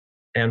them.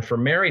 And for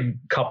married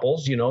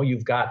couples,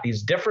 you've got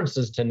these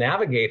differences to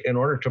navigate in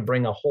order to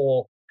bring a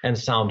whole and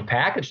sound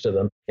package to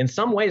them. In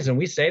some ways, and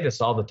we say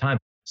this all the time,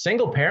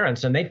 single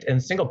parents,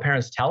 and single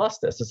parents tell us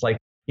this, it's like,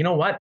 you know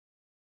what?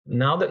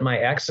 Now that my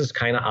ex is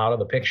kind of out of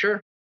the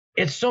picture,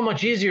 it's so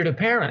much easier to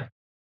parent.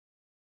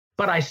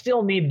 But I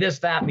still need this,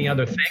 that, and the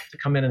other thing to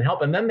come in and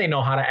help. And then they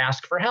know how to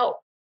ask for help.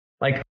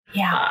 Like,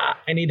 I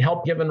need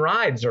help giving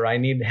rides, or I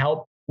need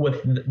help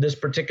with this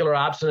particular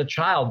obstinate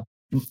child.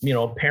 You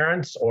know,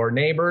 parents or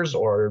neighbors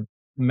or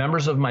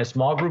members of my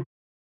small group,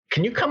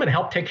 can you come and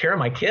help take care of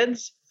my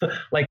kids?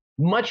 Like,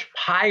 much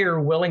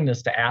higher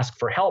willingness to ask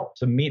for help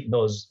to meet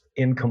those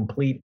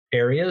incomplete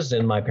areas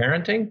in my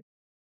parenting.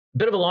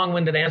 Bit of a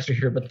long-winded answer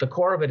here, but the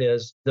core of it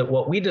is that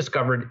what we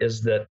discovered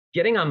is that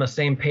getting on the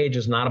same page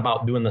is not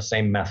about doing the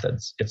same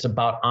methods. It's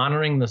about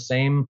honoring the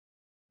same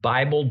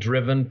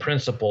Bible-driven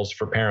principles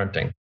for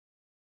parenting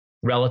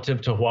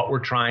relative to what we're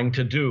trying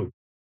to do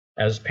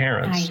as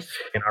parents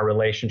in our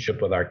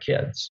relationship with our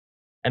kids.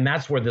 And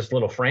that's where this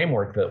little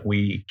framework that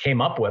we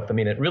came up with, I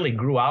mean, it really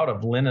grew out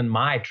of Lynn and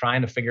my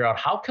trying to figure out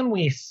how can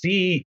we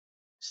see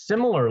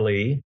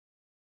similarly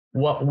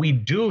what we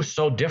do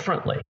so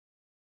differently,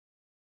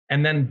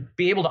 and then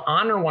be able to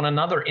honor one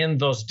another in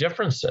those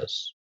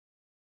differences,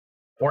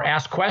 or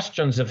ask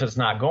questions if it's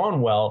not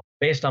going well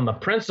based on the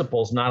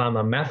principles, not on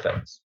the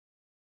methods.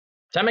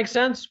 Does that make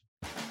sense?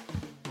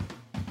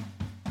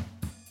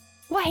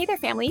 Well, hey there,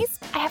 families.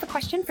 I have a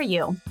question for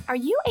you. Are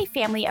you a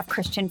family of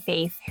Christian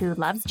faith who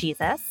loves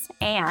Jesus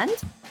and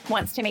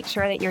wants to make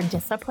sure that your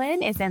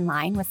discipline is in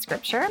line with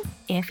Scripture?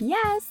 If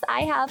yes,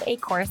 I have a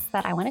course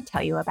that I want to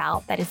tell you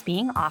about that is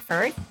being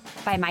offered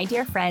by my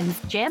dear friends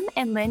Jim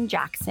and Lynn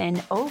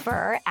Jackson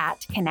over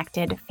at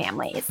Connected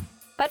Families.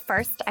 But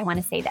first, I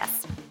want to say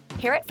this.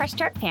 Here at Fresh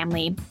Start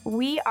Family,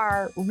 we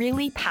are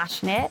really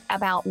passionate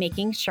about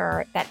making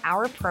sure that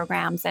our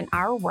programs and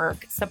our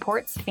work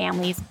supports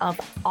families of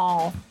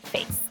all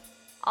faiths.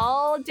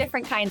 All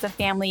different kinds of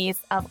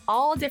families of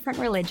all different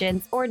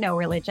religions or no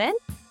religion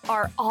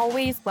are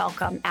always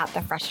welcome at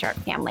the Fresh Start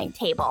Family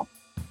table.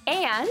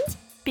 And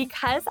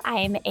because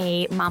I'm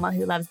a mama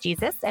who loves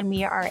Jesus and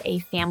we are a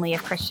family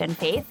of Christian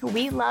faith,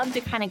 we love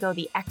to kind of go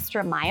the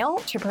extra mile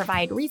to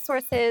provide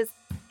resources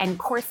and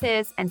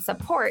courses and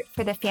support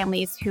for the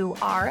families who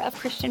are of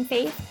Christian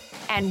faith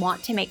and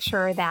want to make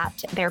sure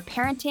that their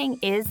parenting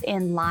is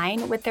in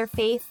line with their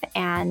faith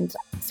and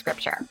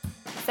Scripture.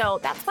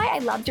 So that's why I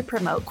love to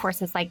promote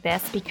courses like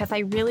this, because I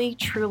really,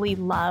 truly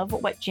love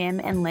what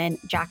Jim and Lynn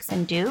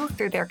Jackson do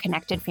through their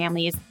Connected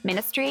Families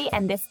ministry.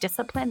 And this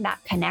Discipline That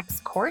Connects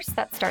course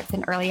that starts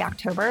in early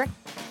October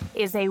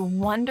is a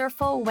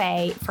wonderful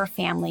way for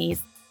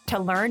families to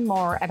learn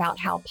more about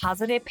how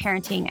positive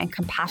parenting and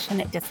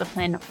compassionate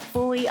discipline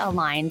fully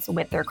aligns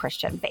with their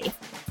Christian faith.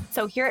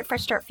 So here at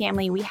Fresh Start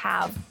Family, we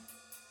have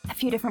a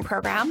few different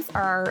programs.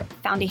 Our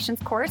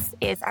Foundations course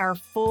is our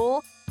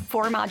full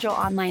 4-module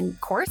online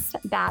course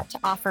that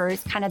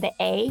offers kind of the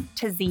A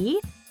to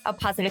Z of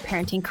positive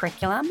parenting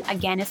curriculum.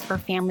 Again, is for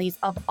families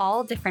of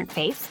all different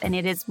faiths, and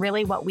it is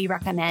really what we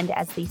recommend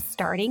as the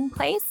starting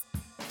place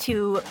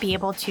to be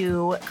able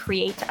to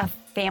create a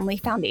family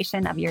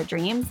foundation of your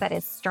dreams that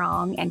is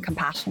strong and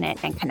compassionate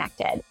and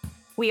connected.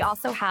 We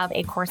also have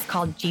a course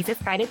called Jesus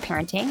Guided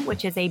Parenting,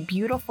 which is a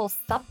beautiful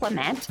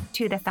supplement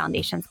to the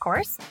Foundations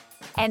course.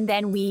 And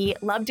then we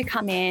love to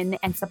come in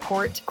and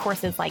support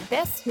courses like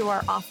this, who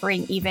are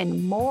offering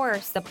even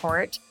more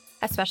support,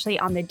 especially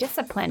on the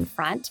discipline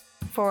front,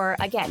 for,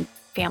 again,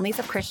 families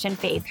of Christian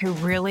faith who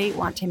really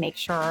want to make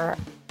sure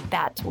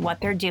that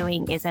what they're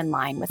doing is in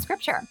line with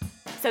Scripture.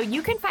 So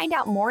you can find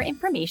out more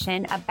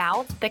information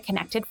about the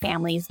Connected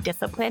Families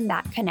Discipline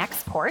That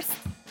Connects course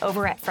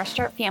over at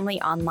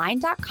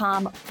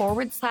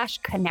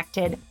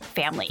freshstartfamilyonline.com/connected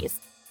families.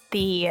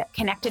 The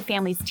Connected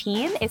Families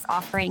team is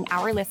offering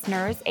our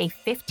listeners a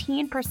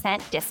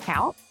 15%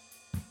 discount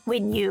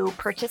when you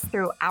purchase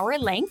through our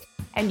link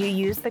and you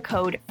use the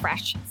code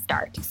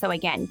FRESHSTART. So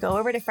again, go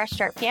over to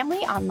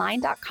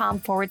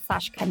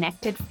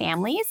freshstartfamilyonline.com/connected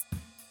families.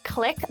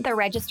 Click the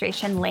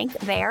registration link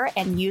there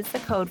and use the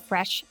code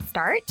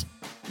FRESHSTART.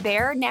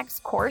 Their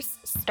next course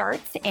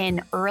starts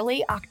in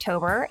early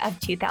October of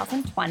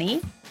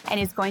 2020 and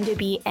is going to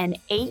be an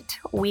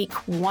 8-week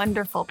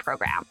wonderful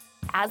program.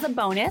 As a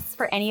bonus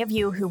for any of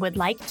you who would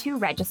like to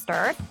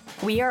register,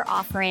 we are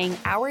offering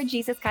our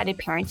Jesus Guided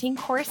Parenting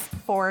course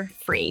for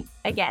free.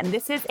 Again,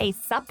 this is a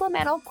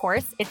supplemental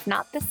course. It's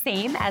not the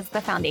same as the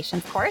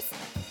Foundations course,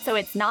 so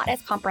it's not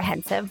as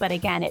comprehensive, but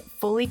again, it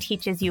fully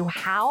teaches you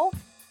how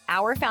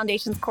our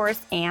Foundations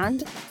course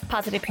and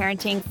positive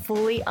parenting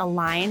fully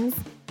aligns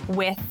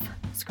with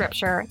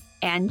Scripture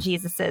and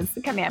Jesus's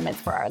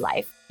commandments for our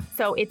life.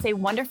 So it's a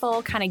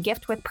wonderful kind of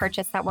gift with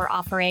purchase that we're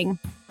offering.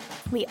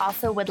 We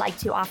also would like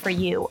to offer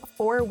you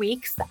 4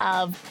 weeks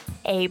of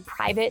a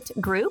private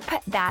group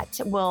that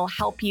will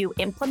help you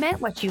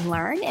implement what you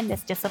learn in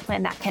this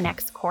Discipline That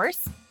Connects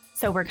course.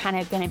 So we're kind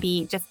of going to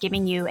be just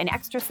giving you an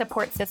extra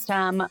support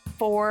system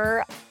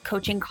for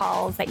coaching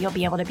calls that you'll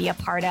be able to be a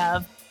part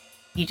of.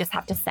 You just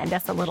have to send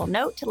us a little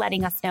note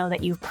letting us know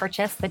that you've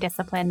purchased the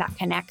Discipline That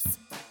Connects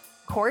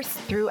course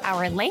through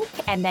our link,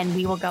 and then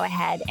we will go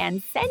ahead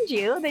and send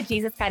you the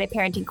Jesus Guided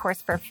Parenting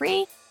course for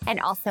free, and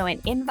also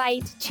an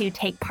invite to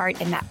take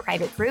part in that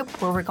private group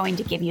where we're going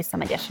to give you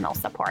some additional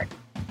support.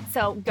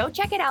 So go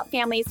check it out,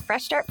 families.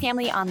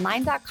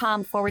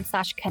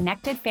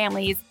 FreshStartFamilyOnline.com/connected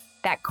families.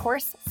 That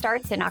course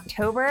starts in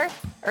October,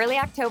 early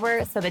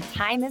October. So the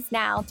time is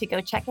now to go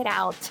check it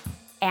out,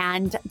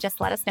 and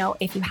just let us know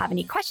if you have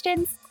any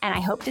questions, and I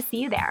hope to see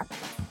you there.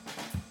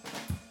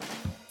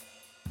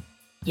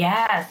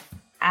 Yes,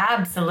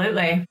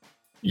 absolutely.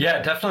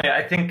 Yeah, definitely.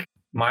 I think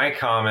my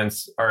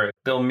comments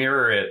they'll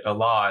mirror it a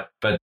lot,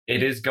 but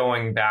it is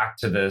going back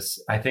to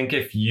this. I think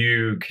if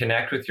you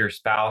connect with your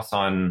spouse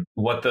on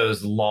what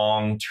those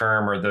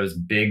long-term or those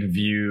big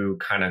view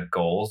kind of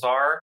goals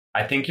are,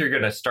 I think you're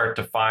going to start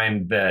to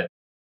find that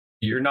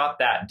you're not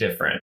that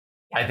different.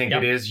 I think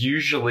it is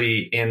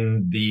usually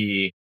in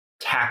the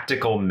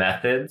tactical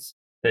methods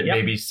that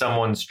maybe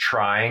someone's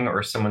trying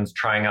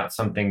out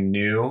something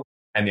new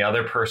and the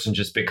other person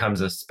just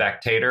becomes a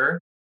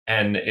spectator.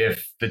 And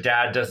if the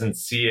dad doesn't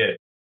see it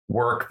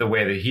work the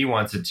way that he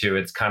wants it to,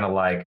 it's kind of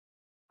like,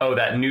 oh,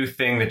 that new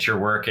thing that you're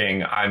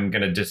working, I'm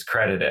going to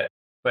discredit it.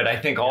 But I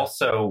think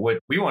also what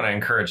we want to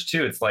encourage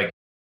too, it's like,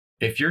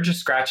 if you're just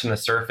scratching the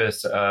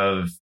surface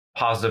of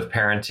positive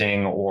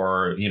parenting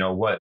or,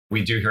 what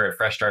we do here at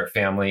Fresh Start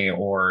Family,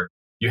 or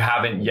you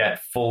haven't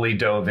yet fully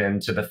dove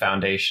into the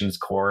Foundations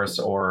course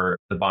or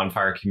the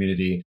Bonfire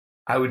community,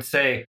 I would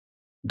say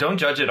don't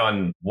judge it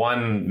on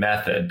one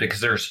method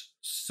because there's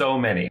so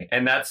many.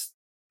 And that's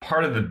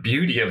part of the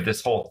beauty of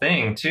this whole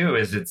thing too,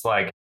 is it's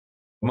like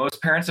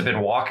most parents have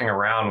been walking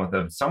around with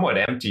a somewhat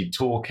empty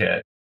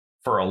toolkit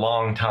for a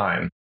long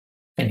time.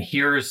 And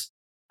here's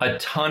a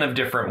ton of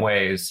different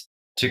ways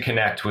to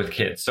connect with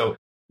kids. So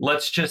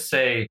let's just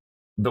say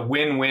the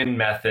win-win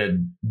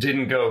method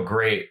didn't go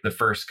great the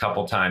first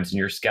couple times and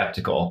you're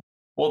skeptical.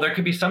 Well, there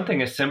could be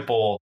something as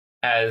simple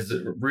as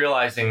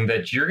realizing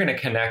that you're going to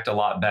connect a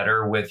lot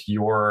better with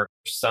your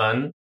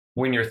son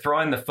when you're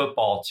throwing the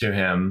football to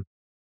him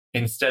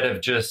instead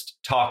of just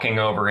talking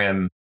over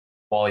him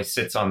while he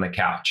sits on the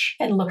couch.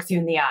 And looks you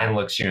in the eye. And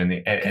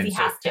he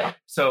has to.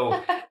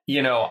 So,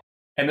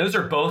 and those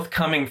are both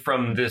coming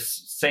from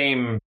this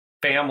same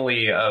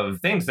family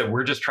of things that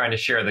we're just trying to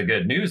share the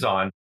good news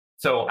on.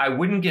 So I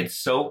wouldn't get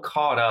so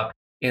caught up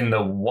in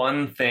the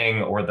one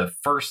thing or the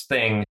first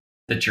thing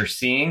that you're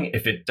seeing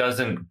if it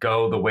doesn't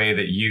go the way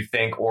that you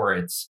think, or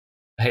it's,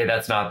 hey,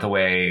 that's not the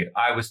way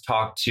I was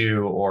talked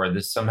to, or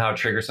this somehow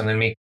triggers something in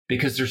me,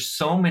 because there's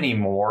so many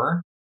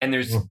more and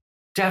there's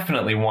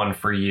definitely one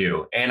for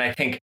you. And I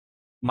think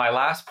my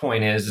last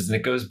point is and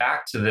it goes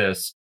back to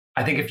this.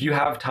 I think if you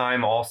have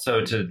time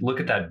also to look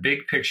at that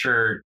big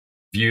picture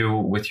view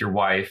with your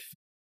wife,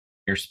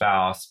 your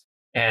spouse,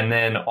 and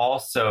then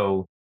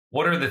also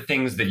what are the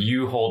things that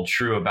you hold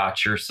true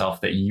about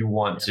yourself that you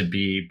want to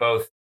be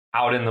both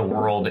out in the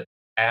world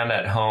and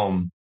at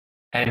home,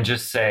 and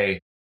just say,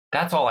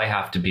 that's all I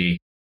have to be.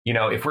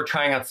 If we're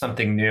trying out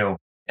something new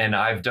and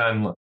I've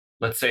done,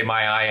 let's say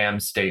my I am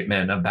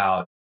statement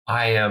about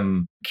I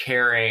am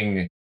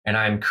caring and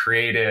I'm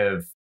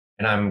creative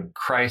and I'm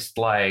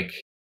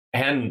Christ-like,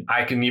 and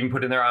I can even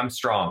put in there, I'm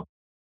strong.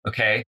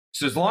 Okay.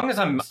 So as long as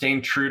I'm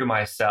staying true to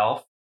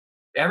myself,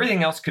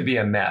 everything else could be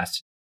a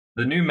mess.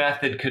 The new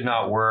method could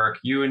not work.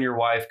 You and your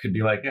wife could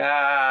be like,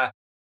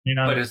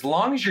 but as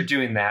long as you're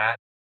doing that,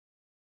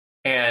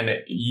 and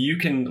you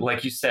can,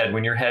 like you said,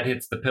 when your head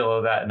hits the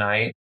pillow that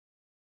night,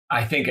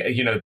 I think,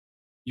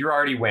 you're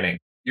already winning.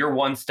 You're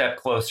one step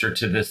closer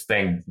to this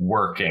thing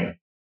working.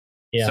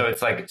 Yeah. So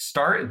it's like,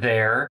 start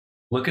there,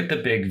 look at the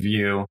big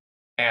view.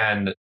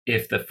 And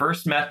if the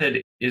first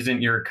method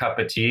isn't your cup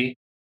of tea,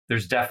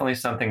 there's definitely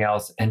something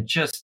else. And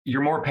just,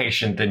 you're more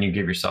patient than you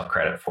give yourself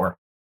credit for.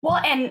 Well,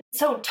 and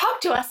so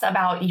talk to us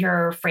about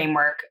your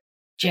framework,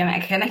 Jim,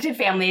 at Connected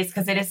Families,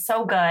 because it is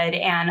so good.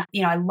 And,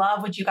 I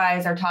love what you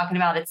guys are talking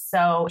about. It's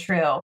so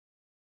true.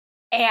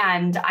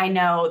 And I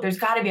know there's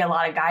got to be a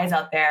lot of guys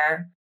out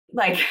there.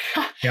 Like,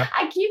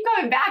 I keep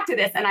going back to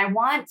this and I'm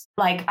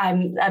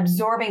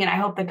absorbing, and I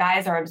hope the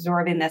guys are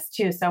absorbing this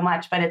too so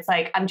much, but it's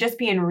like, I'm just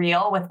being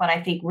real with what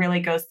I think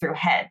really goes through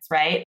heads,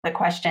 right? The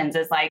questions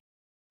is like,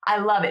 I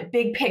love it.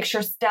 Big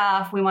picture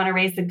stuff. We want to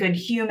raise the good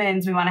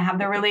humans. We want to have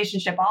the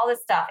relationship, all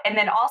this stuff. And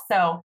then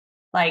also,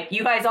 like,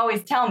 you guys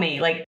always tell me,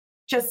 like,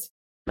 just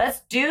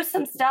let's do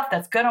some stuff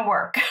that's going to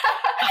work.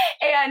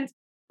 And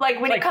like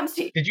when it comes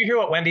to, did you hear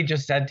what Wendy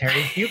just said,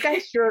 Terry? You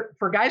guys sure,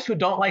 for guys who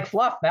don't like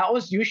fluff,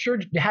 you sure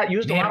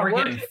used a lot of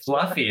words. Getting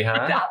fluffy,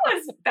 huh? that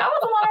was a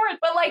lot of words,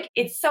 but like,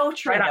 it's so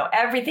true though.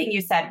 Everything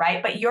you said,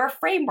 right? But your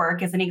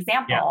framework is an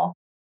example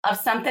of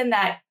something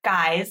that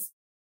guys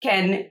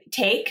can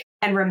take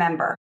and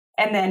remember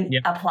and then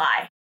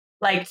apply.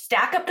 Like,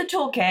 stack up the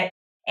toolkit.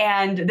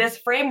 And this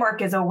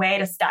framework is a way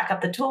to stack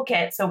up the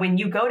toolkit. So when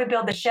you go to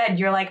build the shed,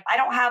 you're like, I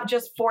don't have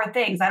just 4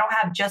 things. I don't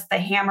have just the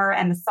hammer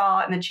and the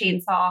saw and the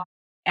chainsaw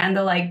and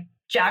the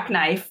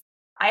jackknife.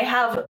 I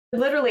have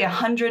literally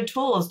 100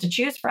 tools to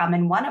choose from.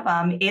 And one of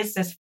them is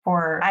this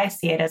or I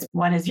see it as,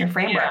 what is your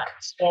framework?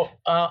 Yeah.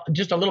 So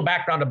just a little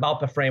background about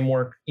the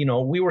framework.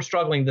 We were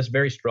struggling this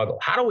very struggle.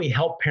 How do we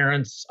help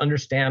parents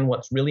understand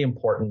what's really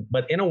important,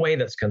 but in a way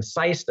that's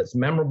concise, that's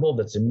memorable,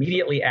 that's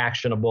immediately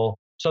actionable,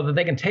 so that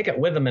they can take it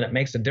with them and it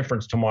makes a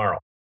difference tomorrow?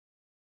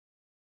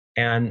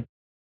 And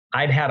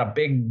I'd had a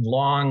big,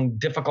 long,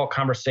 difficult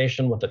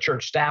conversation with a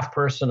church staff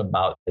person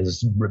about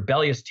his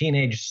rebellious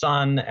teenage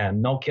son,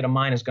 and no kid of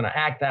mine is going to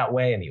act that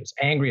way. And he was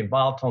angry and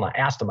volatile, and I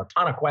asked him a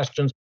ton of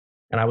questions.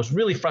 And I was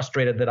really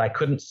frustrated that I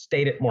couldn't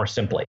state it more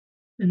simply.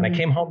 Mm-hmm. And I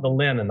came home to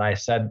Lynn and I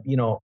said,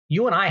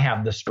 you and I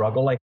have this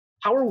struggle. Like,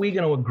 how are we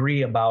going to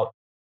agree about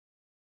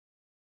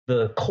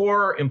the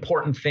core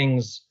important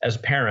things as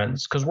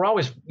parents? Because we're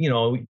always,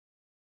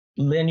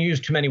 Lynn, you use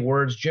too many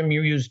words. Jim,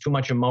 you use too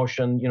much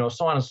emotion,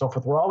 so on and so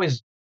forth. We're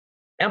always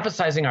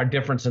emphasizing our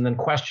difference and then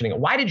questioning it.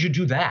 Why did you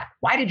do that?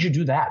 Why did you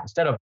do that?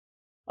 Instead of,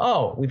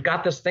 oh, we've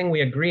got this thing we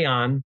agree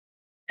on.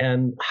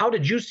 And how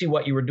did you see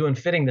what you were doing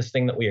fitting this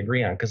thing that we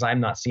agree on? Because I'm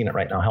not seeing it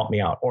right now. Help me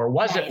out. Or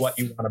was it what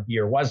you want to be,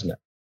 or wasn't it?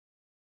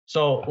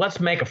 So let's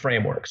make a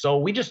framework. So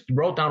we just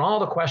wrote down all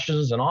the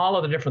questions and all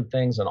of the different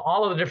things and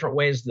all of the different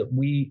ways that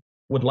we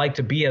would like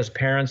to be as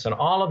parents, and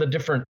all of the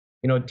different,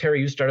 Terry,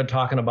 you started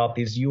talking about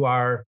these you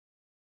are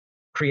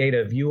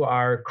creative, you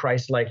are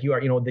Christ-like, you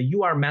are, the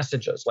you are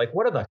messages. Like,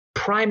 what are the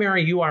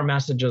primary you are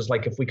messages?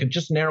 Like, if we could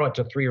just narrow it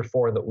to 3 or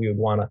 4 that we would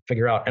want to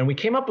figure out. And we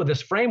came up with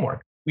this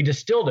framework. We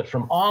distilled it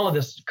from all of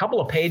this couple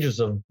of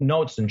pages of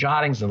notes and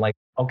jottings, and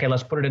okay,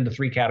 let's put it into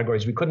 3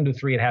 categories. We couldn't do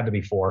 3, it had to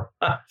be 4.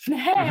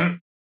 Mm-hmm.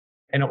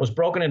 And it was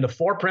broken into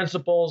 4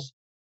 principles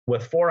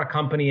with 4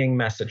 accompanying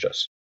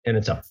messages. And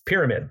it's a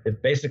pyramid.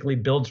 It basically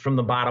builds from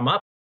the bottom up.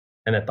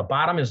 And at the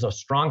bottom is a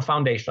strong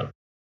foundation.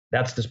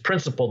 That's this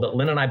principle that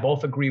Lynn and I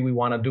both agree we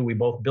want to do. We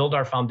both build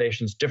our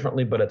foundations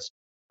differently, but it's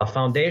a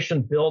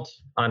foundation built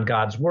on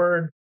God's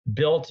word,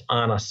 built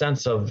on a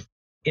sense of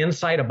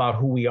insight about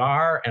who we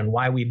are and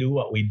why we do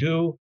what we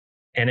do.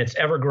 And it's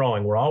ever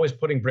growing. We're always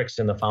putting bricks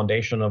in the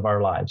foundation of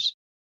our lives.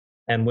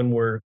 And when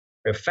we're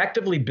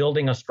effectively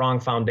building a strong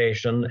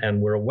foundation and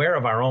we're aware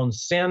of our own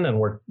sin, and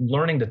we're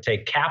learning to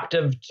take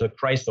captive to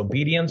Christ's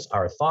obedience,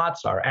 our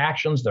thoughts, our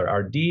actions,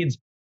 our deeds,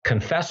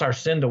 confess our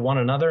sin to one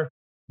another,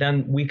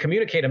 then we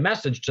communicate a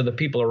message to the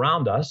people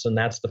around us. And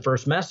that's the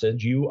first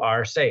message: you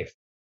are safe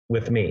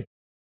with me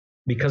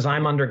because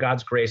I'm under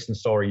God's grace and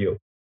so are you.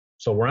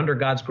 So we're under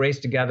God's grace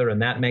together,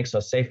 and that makes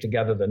us safe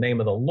together. The name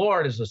of the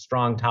Lord is a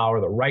strong tower.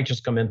 The righteous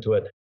come into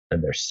it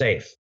and they're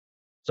safe.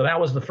 So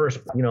that was the first,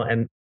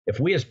 and if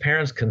we as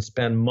parents can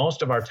spend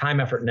most of our time,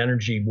 effort, and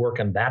energy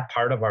working that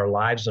part of our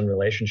lives and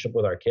relationship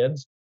with our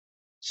kids,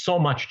 so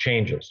much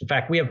changes. In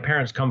fact, we have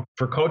parents come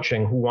for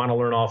coaching who want to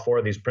learn all 4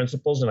 of these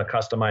principles in a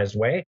customized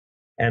way.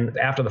 And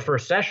after the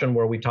first session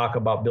where we talk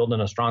about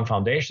building a strong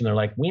foundation, they're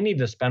like, we need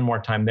to spend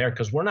more time there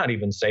because we're not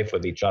even safe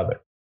with each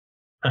other.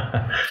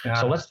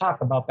 So let's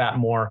talk about that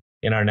more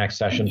in our next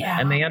session. Yeah.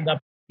 And they end up,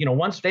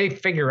 once they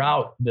figure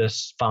out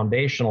this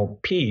foundational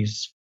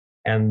piece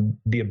and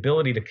the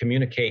ability to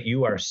communicate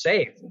you are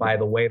safe by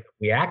the way that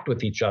we act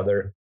with each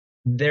other,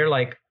 they're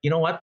like, you know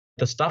what?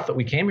 The stuff that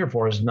we came here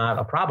for is not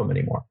a problem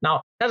anymore. Now,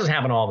 it doesn't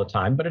happen all the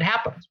time, but it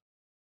happens.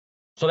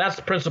 So that's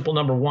principle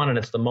number 1, and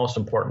it's the most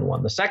important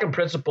one. The second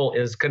principle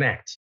is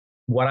connect.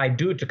 What I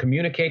do to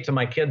communicate to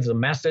my kids a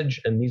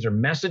message, and these are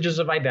messages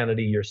of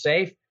identity. You're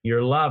safe,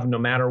 you're loved no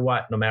matter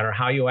what, no matter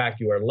how you act,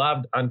 you are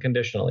loved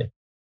unconditionally.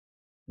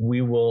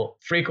 We will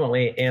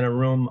frequently in a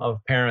room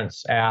of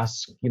parents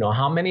ask,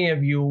 how many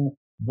of you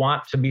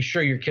want to be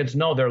sure your kids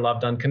know they're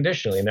loved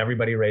unconditionally? And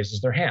everybody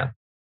raises their hand.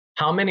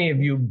 How many of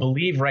you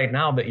believe right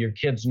now that your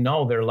kids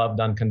know they're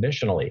loved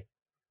unconditionally?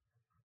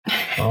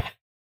 Well,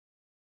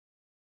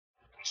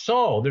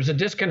 so there's a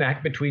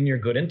disconnect between your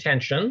good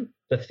intention,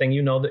 the thing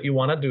you know that you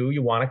want to do,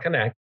 you want to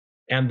connect,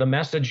 and the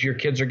message your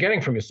kids are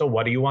getting from you. So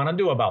what do you want to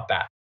do about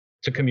that?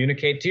 To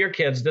communicate to your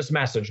kids this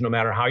message: no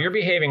matter how you're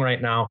behaving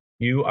right now,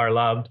 you are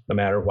loved no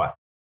matter what.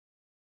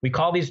 We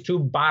call these 2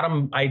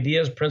 bottom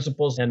ideas,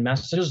 principles, and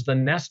messages the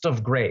nest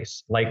of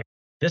grace. Like,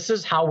 this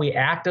is how we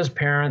act as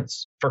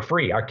parents for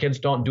free. Our kids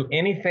don't do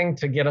anything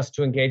to get us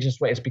to engage this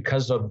way. It's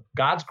because of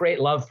God's great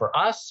love for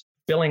us,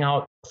 spilling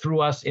out through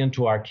us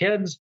into our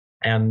kids.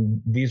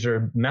 And these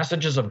are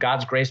messages of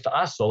God's grace to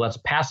us. So let's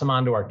pass them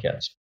on to our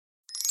kids.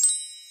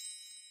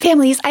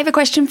 Families, I have a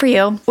question for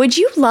you. Would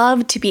you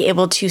love to be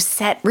able to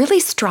set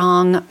really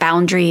strong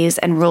boundaries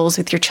and rules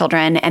with your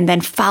children and then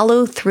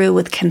follow through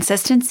with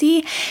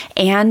consistency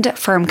and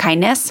firm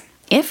kindness?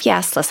 If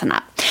yes, listen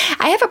up.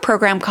 I have a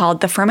program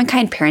called the Firm and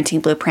Kind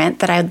Parenting Blueprint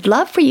that I'd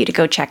love for you to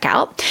go check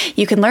out.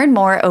 You can learn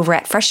more over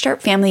at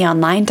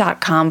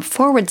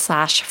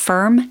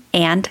freshstartfamilyonline.com/firm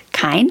and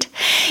kind.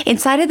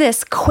 Inside of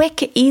this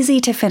quick, easy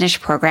to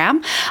finish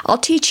program, I'll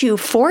teach you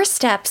 4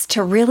 steps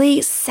to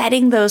really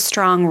setting those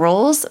strong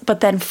rules, but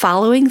then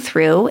following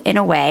through in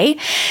a way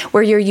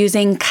where you're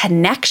using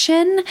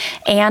connection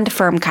and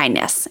firm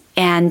kindness.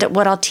 And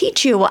what I'll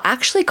teach you will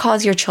actually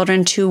cause your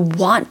children to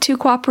want to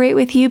cooperate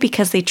with you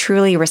because they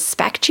truly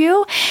respect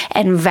you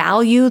and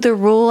value the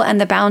rule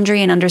and the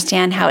boundary and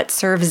understand how it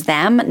serves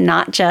them,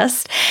 not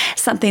just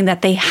something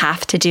that they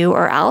have to do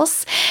or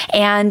else.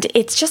 And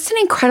it's just an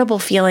incredible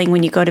feeling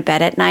when you go to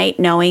bed at night,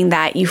 knowing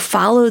that you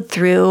followed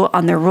through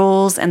on the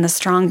rules and the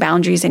strong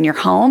boundaries in your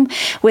home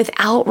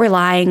without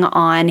relying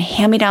on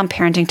hand-me-down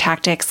parenting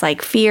tactics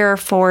like fear,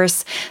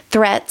 force,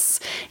 threats,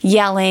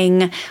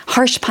 yelling,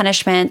 harsh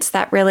punishments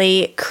that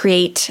really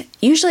create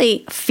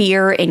usually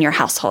fear in your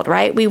household,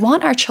 right? We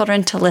want our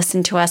children to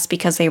listen to us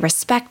because they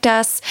respect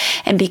us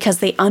and because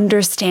they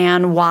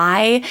understand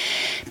why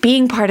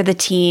being part of the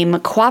team,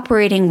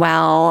 cooperating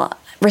well,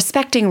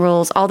 respecting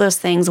rules, all those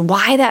things,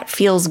 why that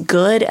feels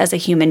good as a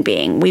human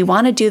being. We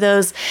want to do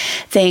those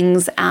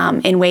things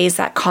in ways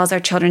that cause our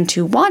children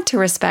to want to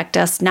respect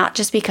us, not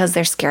just because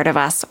they're scared of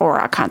us or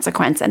a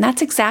consequence. And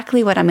that's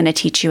exactly what I'm going to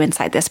teach you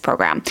inside this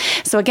program.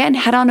 So again,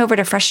 head on over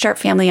to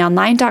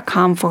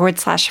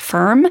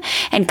freshstartfamilyonline.com/firm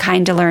and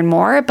kind to learn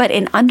more. But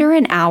in under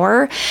an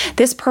hour,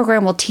 this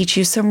program will teach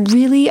you some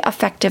really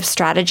effective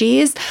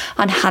strategies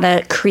on how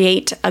to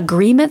create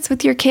agreements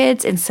with your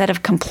kids instead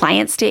of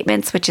compliance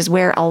statements, which is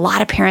where a lot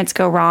of parents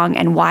go wrong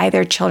and why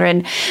their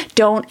children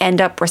don't end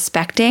up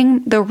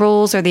respecting the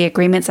rules or the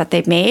agreements that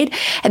they've made.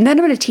 And then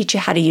I'm going to teach you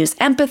how to use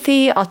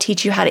empathy. I'll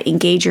teach you how to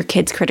engage your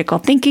kids' critical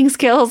thinking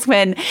skills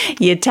when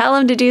you tell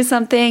them to do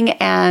something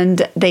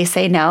and they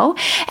say no.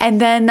 And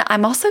then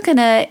I'm also going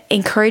to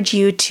encourage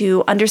you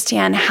to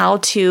understand how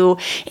to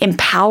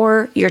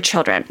empower your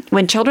children.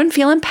 When children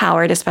feel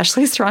empowered,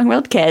 especially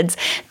strong-willed kids,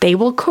 they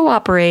will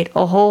cooperate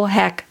a whole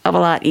heck of a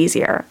lot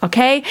easier.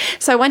 Okay?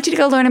 So I want you to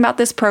go learn about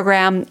this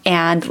program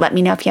and let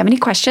me know if you have any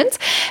questions.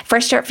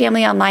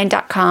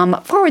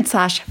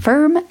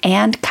 freshstartfamilyonline.com/firm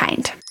and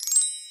kind.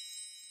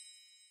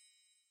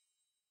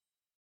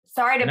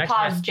 Sorry to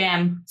pause,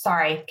 Jim.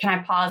 Sorry. Can I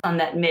pause on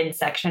that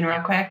midsection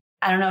real quick?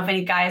 I don't know if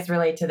any guys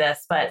relate to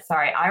this, but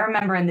sorry. I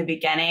remember in the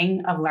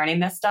beginning of learning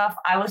this stuff,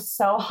 I was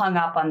so hung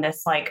up on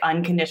this like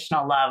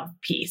unconditional love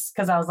piece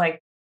because I was like,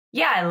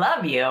 yeah, I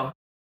love you,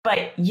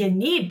 but you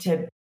need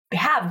to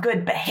have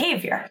good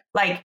behavior.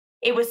 Like,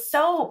 it was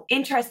so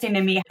interesting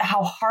to me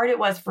how hard it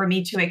was for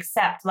me to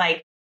accept.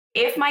 Like,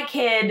 if my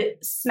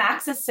kid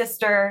smacks his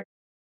sister,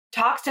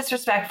 talks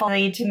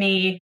disrespectfully to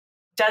me,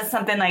 does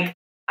something like,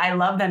 I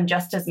love them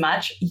just as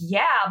much.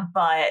 Yeah,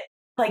 but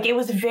like, it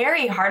was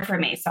very hard for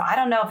me. So I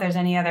don't know if there's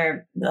any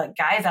other like,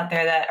 guys out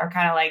there that are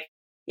kind of like,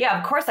 yeah,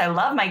 of course I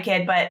love my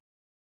kid, but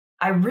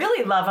I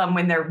really love them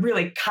when they're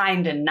really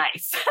kind and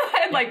nice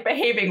and like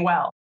behaving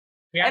well.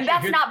 And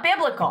that's not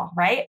biblical,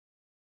 right?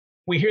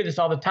 We hear this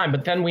all the time,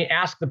 but then we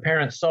ask the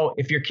parents, so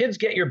if your kids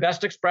get your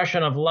best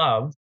expression of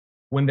love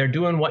when they're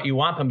doing what you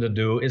want them to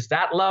do, is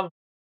that love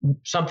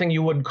something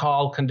you would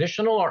call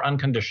conditional or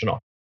unconditional?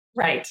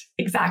 Right,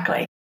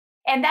 exactly.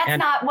 And that's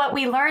not what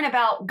we learn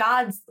about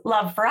God's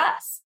love for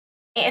us.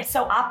 It's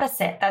so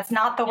opposite. That's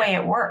not the way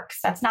it works.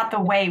 That's not the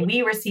way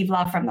we receive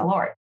love from the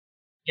Lord.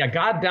 Yeah,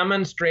 God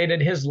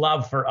demonstrated his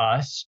love for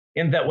us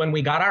in that when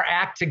we got our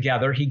act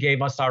together, he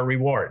gave us our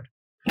reward.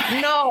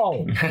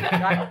 No!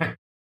 God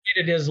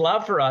his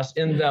love for us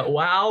in that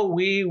while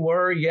we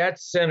were yet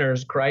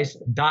sinners, Christ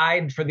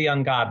died for the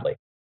ungodly.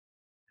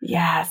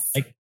 Yes.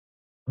 Like,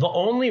 the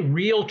only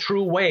real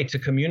true way to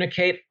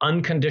communicate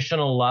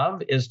unconditional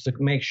love is to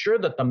make sure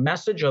that the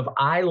message of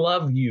I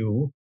love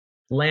you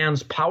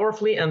lands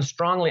powerfully and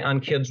strongly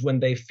on kids when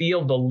they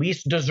feel the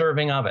least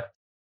deserving of it.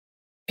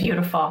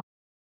 Beautiful.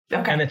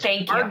 Okay, and it's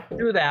hard to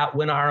do that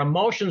when our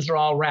emotions are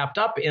all wrapped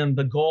up in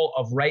the goal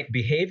of right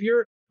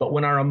behavior, but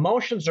when our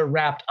emotions are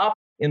wrapped up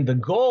in the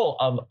goal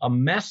of a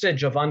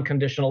message of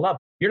unconditional love.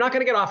 You're not going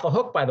to get off the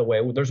hook, by the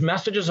way. There's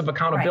messages of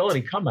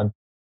accountability coming.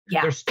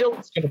 Yeah. There's still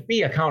going to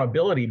be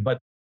accountability. But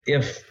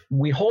if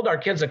we hold our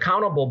kids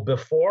accountable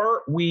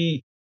before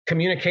we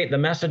communicate the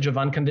message of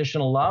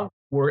unconditional love,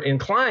 we're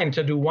inclined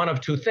to do one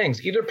of two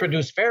things. Either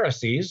produce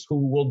Pharisees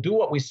who will do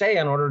what we say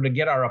in order to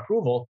get our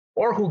approval,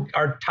 or who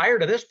are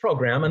tired of this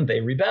program and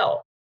they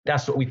rebel.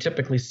 That's what we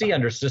typically see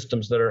under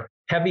systems that are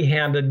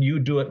heavy-handed. You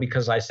do it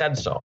because I said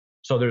so.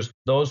 So there's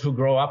those who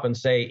grow up and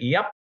say,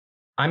 yep,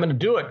 I'm going to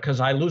do it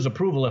because I lose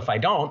approval if I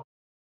don't.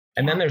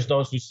 And then there's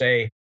those who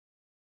say,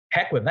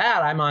 heck with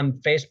that. I'm on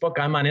Facebook.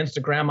 I'm on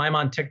Instagram. I'm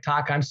on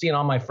TikTok. I'm seeing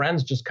all my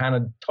friends just kind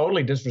of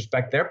totally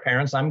disrespect their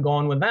parents. I'm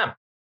going with them.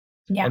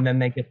 Yeah. And then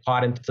they get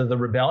caught into the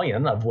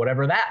rebellion of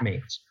whatever that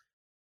means.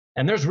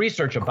 And there's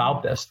research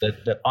about this,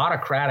 that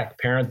autocratic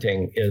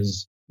parenting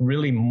is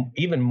really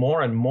even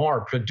more and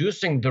more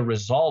producing the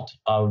result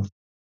of,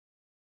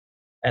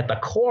 at the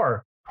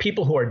core,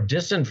 people who are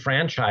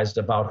disenfranchised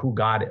about who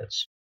God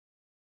is.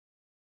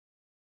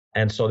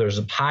 And so there's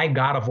a high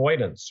God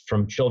avoidance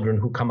from children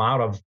who come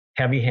out of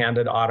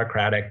heavy-handed,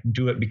 autocratic,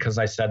 do it because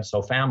I said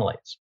so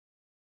families.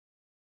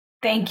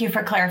 Thank you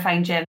for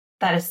clarifying, Jim.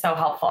 That is so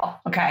helpful.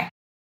 Okay.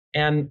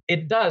 And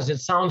it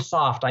sounds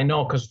soft, I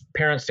know, because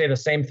parents say the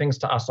same things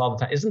to us all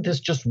the time. Isn't this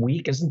just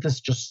weak? Isn't this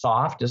just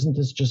soft? Isn't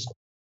this just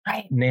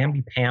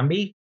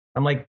namby-pamby?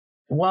 I'm like,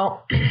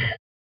 well,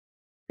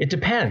 it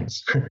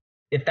depends.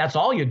 If that's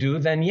all you do,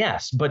 then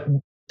yes. But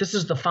this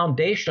is the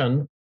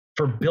foundation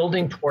for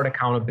building toward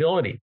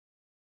accountability.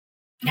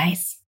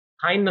 Nice.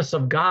 Kindness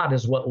of God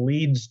is what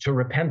leads to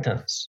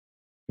repentance.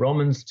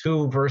 Romans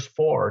 2 verse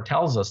 4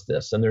 tells us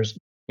this. And there's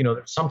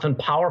something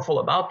powerful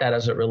about that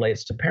as it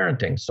relates to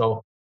parenting.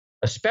 So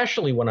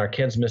especially when our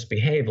kids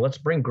misbehave, let's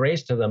bring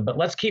grace to them, but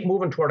let's keep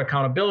moving toward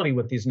accountability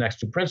with these next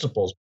two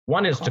principles.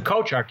 One is to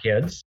coach our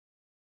kids,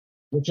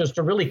 which is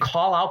to really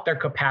call out their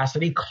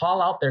capacity,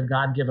 call out their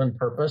God-given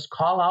purpose,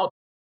 call out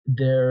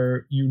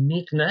their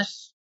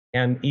uniqueness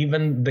and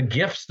even the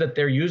gifts that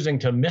they're using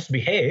to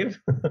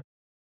misbehave,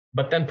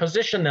 but then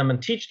position them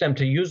and teach them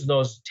to use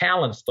those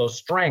talents, those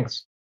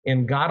strengths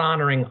in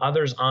God-honoring,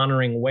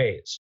 others-honoring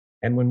ways.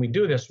 And when we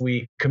do this,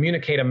 we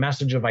communicate a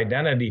message of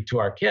identity to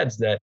our kids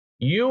that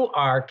you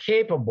are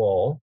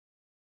capable,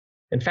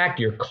 in fact,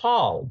 you're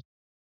called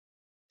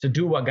to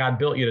do what God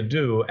built you to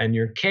do, and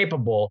you're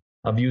capable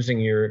of using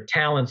your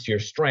talents, your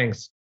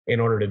strengths in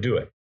order to do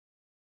it.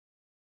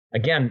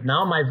 Again,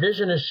 now my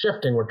vision is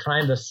shifting. We're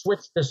trying to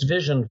switch this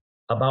vision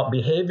about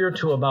behavior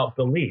to about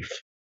belief.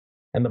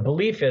 And the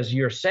belief is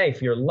you're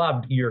safe, you're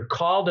loved, you're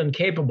called and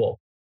capable.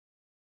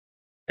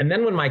 And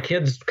then when my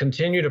kids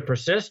continue to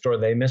persist or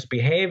they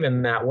misbehave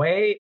in that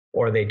way,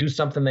 or they do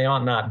something they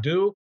ought not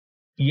do,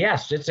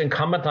 yes, it's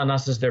incumbent on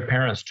us as their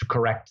parents to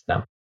correct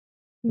them.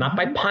 Not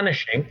by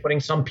punishing, putting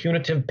some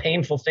punitive,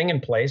 painful thing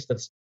in place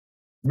that's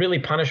really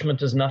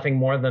punishment is nothing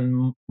more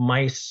than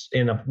mice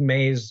in a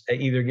maze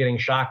either getting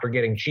shocked or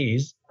getting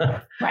cheese.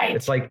 Right.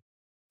 It's like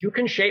you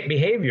can shape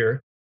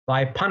behavior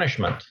by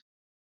punishment,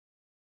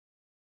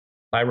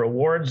 by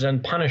rewards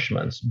and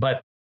punishments,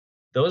 but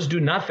those do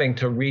nothing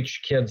to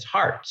reach kids'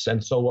 hearts.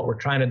 And so what we're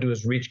trying to do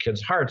is reach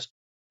kids' hearts.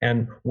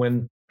 And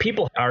when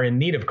people are in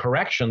need of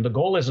correction, the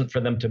goal isn't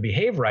for them to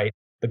behave right.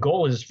 The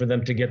goal is for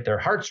them to get their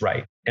hearts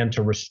right and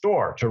to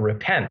restore, to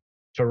repent,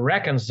 to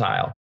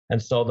reconcile.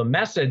 And so the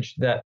message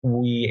that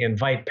we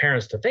invite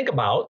parents to think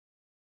about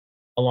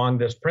along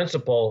this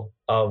principle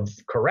of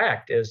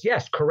correct is,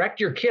 yes, correct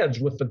your kids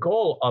with the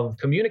goal of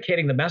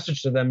communicating the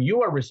message to them.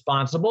 You are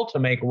responsible to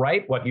make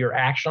right what your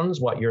actions,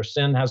 what your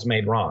sin has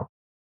made wrong.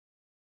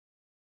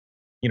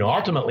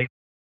 Ultimately,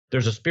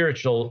 there's a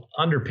spiritual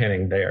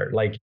underpinning there,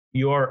 like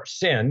your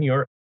sin,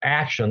 your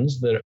actions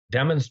that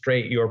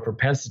demonstrate your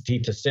propensity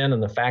to sin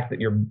and the fact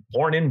that you're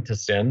born into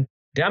sin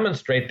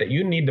demonstrate that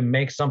you need to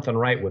make something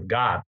right with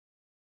God.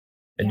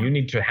 And you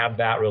need to have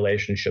that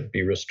relationship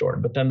be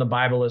restored. But then the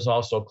Bible is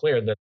also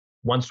clear that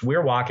once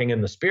we're walking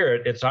in the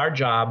Spirit, it's our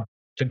job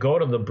to go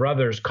to the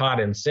brothers caught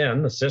in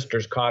sin, the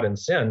sisters caught in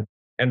sin,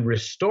 and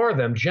restore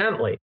them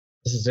gently.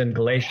 This is in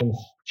Galatians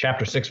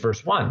chapter 6,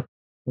 verse 1.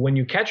 When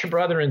you catch a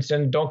brother in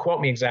sin, don't quote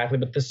me exactly,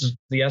 but this is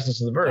the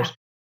essence of the verse.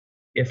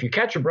 Yeah. If you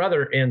catch a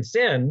brother in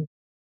sin,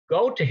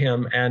 go to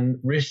him and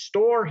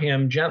restore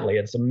him gently.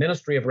 It's a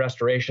ministry of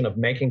restoration, of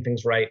making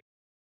things right.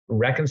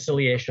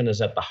 Reconciliation is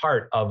at the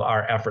heart of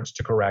our efforts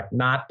to correct,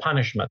 not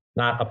punishment,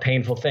 not a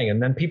painful thing.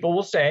 And then people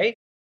will say,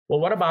 well,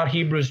 what about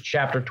Hebrews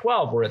chapter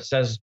 12, where it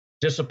says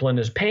discipline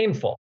is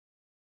painful?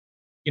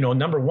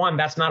 Number one,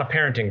 that's not a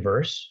parenting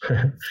verse.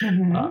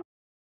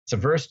 It's a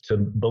verse to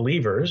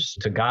believers,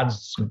 to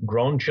God's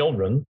grown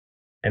children.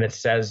 And it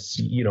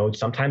says,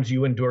 sometimes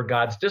you endure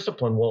God's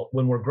discipline. Well,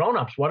 when we're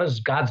grown-ups, what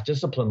does God's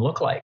discipline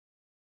look like?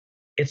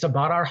 It's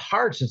about our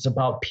hearts. It's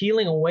about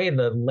peeling away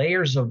the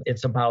layers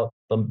it's about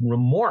the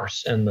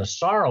remorse and the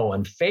sorrow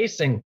and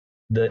facing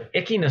the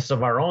ickiness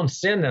of our own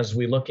sin as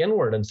we look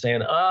inward and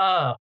saying,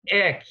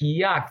 ick,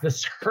 yuck,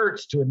 this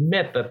hurts to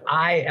admit that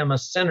I am a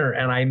sinner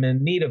and I'm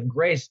in need of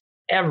grace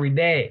every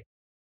day.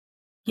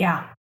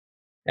 Yeah.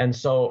 And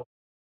so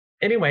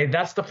anyway,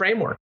 that's the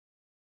framework.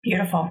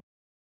 Beautiful.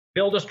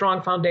 Build a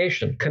strong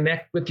foundation,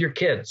 connect with your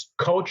kids,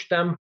 coach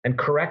them and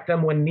correct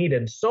them when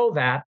needed so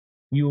that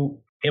you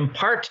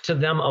impart to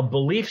them a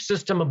belief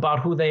system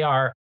about who they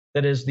are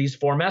that is these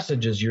four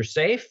messages. You're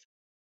safe,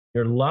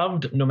 you're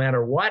loved no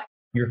matter what,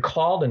 you're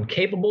called and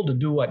capable to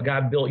do what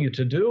God built you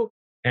to do,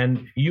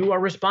 and you are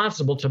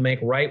responsible to make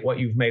right what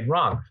you've made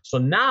wrong. So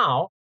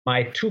now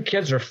my two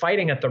kids are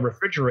fighting at the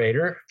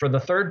refrigerator for the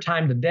third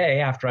time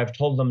today after I've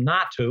told them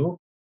not to.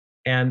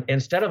 And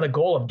instead of the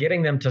goal of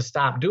getting them to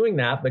stop doing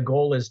that, the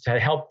goal is to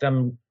help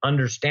them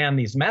understand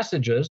these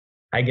messages.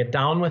 I get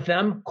down with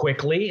them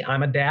quickly.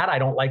 I'm a dad. I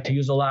don't like to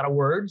use a lot of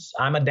words.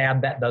 I'm a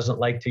dad that doesn't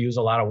like to use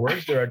a lot of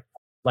words. They're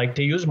like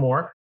to use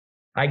more.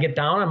 I get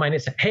down on my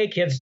knees. Hey,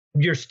 kids,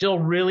 you're still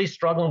really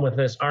struggling with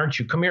this, aren't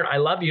you? Come here. I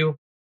love you.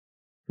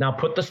 Now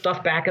put the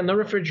stuff back in the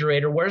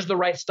refrigerator. Where's the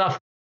right stuff?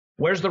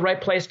 Where's the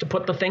right place to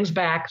put the things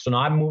back? So now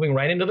I'm moving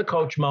right into the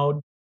coach mode.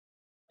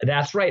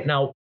 That's right.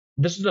 Now,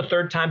 this is the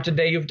third time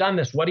today you've done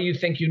this. What do you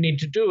think you need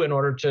to do in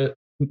order to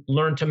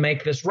learn to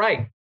make this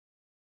right?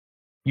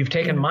 You've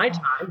taken my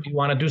time. Do you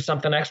want to do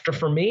something extra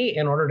for me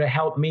in order to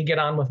help me get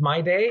on with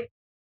my day?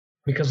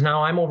 Because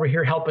now I'm over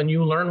here helping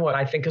you learn what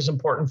I think is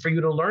important for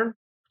you to learn.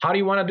 How do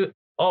you want to do?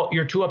 Oh,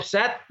 you're too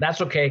upset?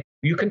 That's okay.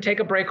 You can take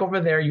a break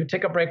over there. You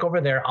take a break over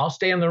there. I'll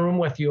stay in the room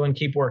with you and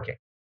keep working.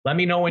 Let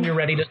me know when you're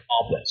ready to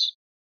solve this.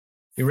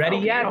 You ready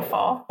yet?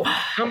 Beautiful.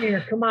 Come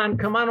here. Come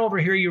on over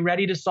here. You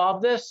ready to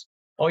solve this?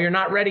 Oh, you're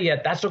not ready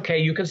yet. That's okay.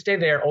 You can stay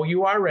there. Oh,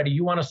 you are ready.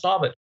 You want to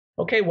solve it.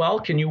 Okay, well,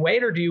 can you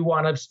wait or do you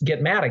want to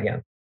get mad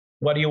again?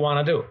 What do you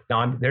want to do?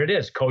 Now, there it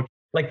is, coach.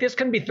 Like this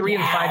can be 3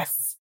 and 5.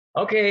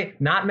 Okay,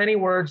 not many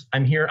words.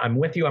 I'm here. I'm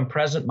with you. I'm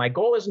present. My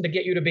goal isn't to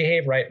get you to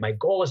behave right. My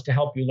goal is to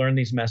help you learn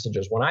these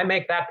messages. When I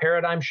make that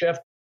paradigm shift,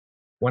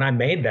 when I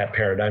made that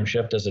paradigm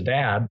shift as a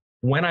dad,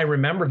 when I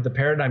remembered the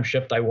paradigm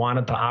shift I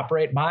wanted to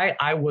operate by,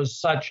 I was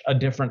such a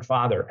different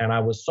father. And I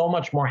was so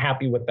much more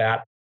happy with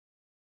that,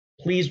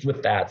 pleased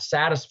with that,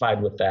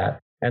 satisfied with that.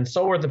 And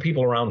so were the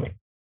people around me.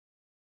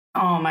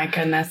 Oh my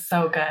goodness,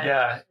 so good.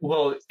 Yeah.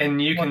 Well,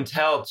 and you can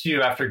tell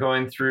too, after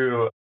going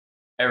through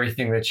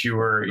everything that you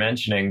were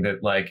mentioning,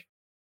 that like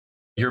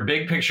your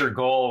big picture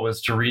goal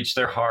was to reach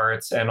their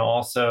hearts and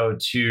also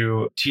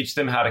to teach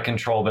them how to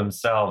control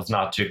themselves,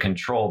 not to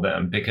control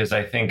them. Because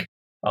I think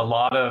a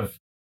lot of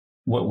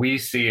what we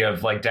see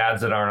of like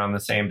dads that aren't on the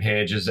same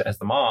page as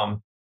the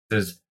mom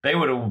is they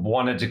would have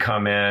wanted to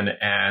come in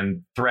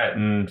and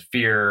threaten,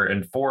 fear,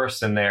 and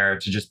force in there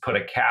to just put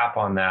a cap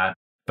on that.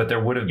 But there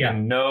would have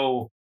been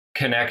no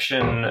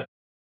connection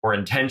or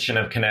intention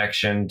of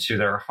connection to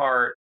their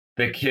heart.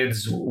 The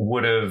kids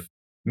would have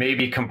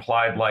maybe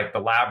complied like the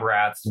lab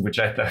rats, which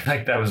I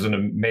think that was an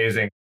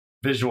amazing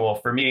visual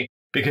for me,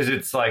 because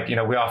it's like, you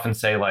know, we often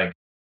say like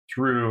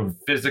through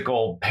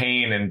physical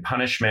pain and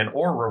punishment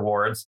or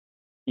rewards,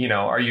 you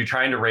know, are you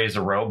trying to raise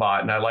a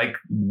robot? And I like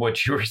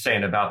what you were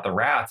saying about the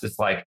rats. It's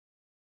like,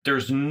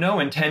 there's no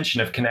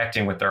intention of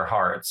connecting with their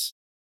hearts.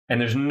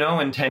 And there's no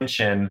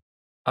intention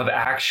of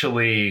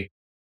actually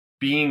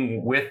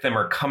being with them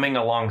or coming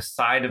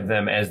alongside of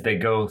them as they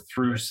go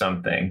through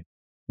something.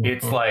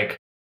 It's like,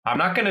 I'm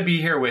not going to be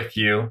here with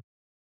you.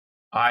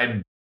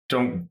 I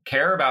don't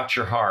care about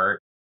your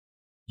heart.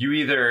 You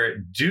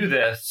either do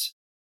this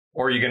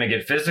or you're going to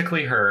get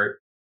physically hurt.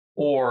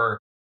 Or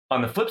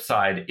on the flip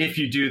side, if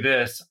you do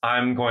this,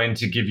 I'm going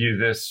to give you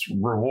this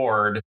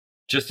reward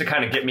just to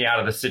kind of get me out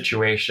of the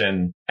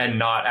situation and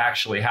not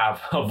actually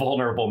have a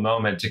vulnerable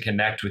moment to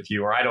connect with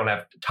you, or I don't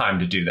have time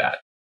to do that.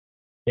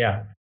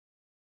 Yeah.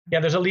 Yeah,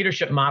 there's a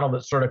leadership model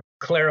that sort of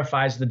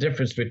clarifies the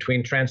difference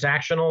between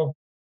transactional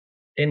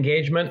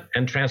engagement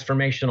and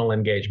transformational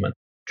engagement.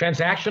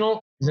 Transactional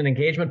is an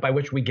engagement by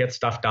which we get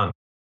stuff done.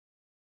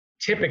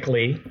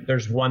 Typically,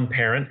 there's one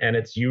parent, and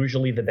it's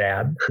usually the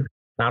dad,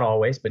 not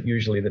always, but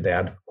usually the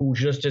dad, who's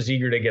just as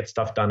eager to get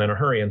stuff done in a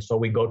hurry. And so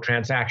we go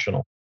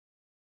transactional.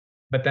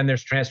 But then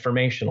there's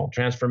transformational.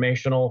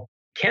 Transformational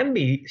can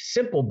be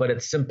simple, but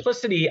it's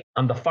simplicity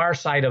on the far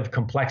side of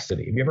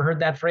complexity. Have you ever heard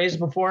that phrase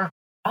before?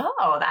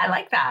 Oh, I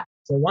like that.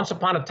 So once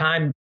upon a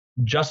time,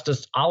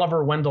 Justice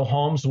Oliver Wendell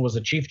Holmes, who was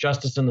a Chief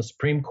Justice in the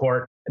Supreme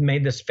Court,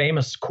 made this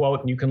famous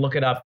quote, and you can look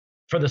it up.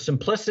 For the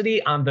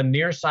simplicity on the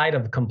near side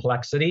of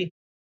complexity,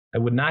 I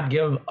would not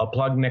give a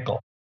plug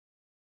nickel.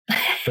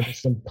 For the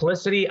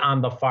simplicity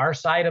on the far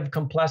side of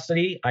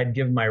complexity, I'd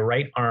give my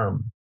right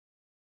arm.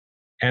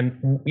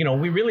 And, you know,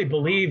 we really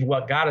believe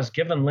what God has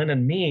given Lynn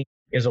and me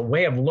is a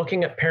way of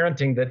looking at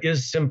parenting that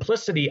is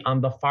simplicity on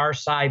the far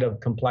side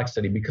of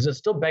complexity, because it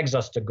still begs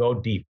us to go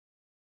deep.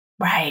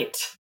 Right.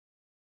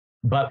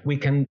 But we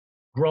can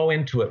grow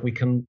into it. We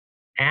can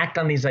act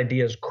on these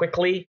ideas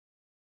quickly,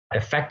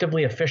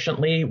 effectively,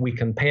 efficiently. We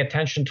can pay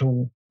attention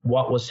to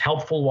what was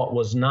helpful, what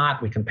was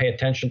not. We can pay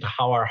attention to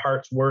how our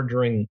hearts were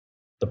during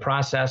the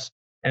process.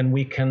 And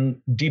we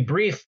can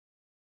debrief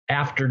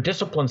after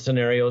discipline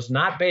scenarios,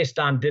 not based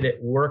on did it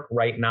work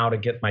right now to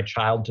get my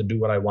child to do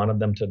what I wanted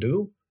them to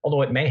do,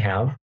 although it may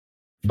have,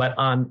 but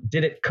on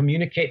did it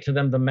communicate to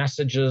them the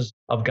messages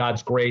of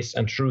God's grace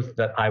and truth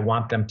that I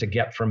want them to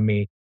get from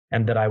me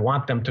and that I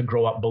want them to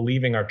grow up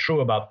believing are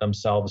true about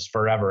themselves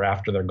forever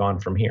after they're gone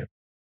from here.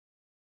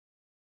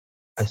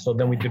 And so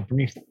then we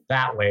debrief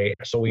that way.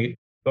 So we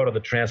go to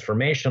the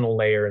transformational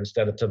layer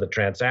instead of to the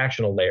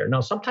transactional layer. Now,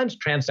 sometimes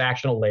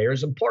transactional layer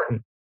is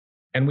important,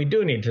 and we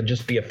do need to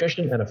just be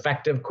efficient and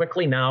effective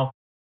quickly now.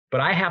 But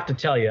I have to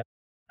tell you,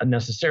 I'm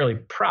necessarily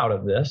proud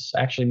of this.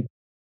 Actually,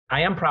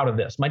 I am proud of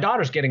this. My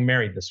daughter's getting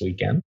married this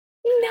weekend.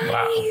 Nice.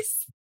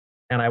 Wow.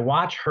 And I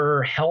watch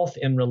her health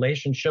in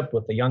relationship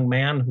with a young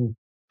man who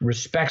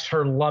respects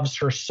her, loves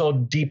her so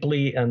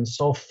deeply and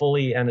so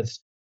fully. And it's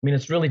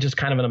really just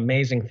kind of an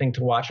amazing thing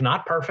to watch.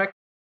 Not perfect,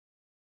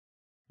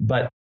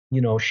 but you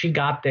know, she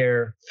got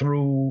there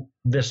through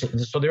this.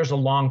 So there's a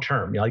long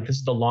term, like this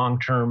is the long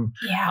term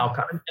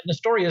outcome. And the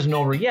story isn't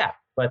over yet.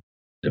 But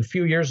a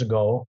few years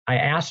ago, I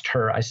asked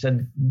her, I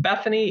said,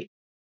 Bethany,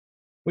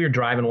 we were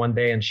driving one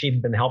day and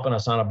she'd been helping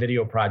us on a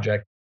video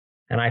project.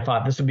 And I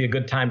thought this would be a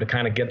good time to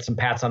kind of get some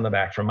pats on the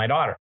back from my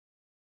daughter.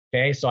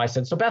 Okay. So I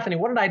said, so Bethany,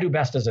 what did I do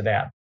best as a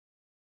dad?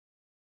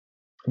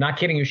 Not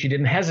kidding you. She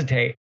didn't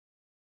hesitate.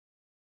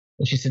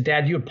 And she said,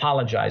 Dad, you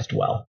apologized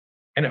well.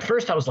 And at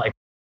first I was like,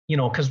 you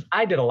know, because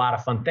I did a lot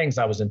of fun things.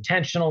 I was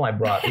intentional. I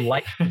brought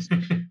light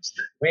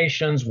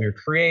situations. We were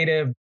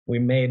creative. We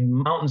made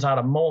mountains out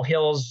of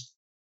molehills.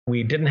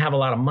 We didn't have a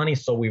lot of money.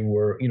 So we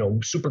were, you know,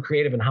 super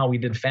creative in how we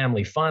did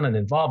family fun and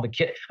involved the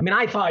kid. I mean,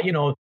 I thought, you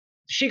know,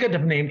 she could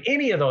have named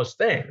any of those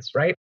things,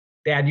 right?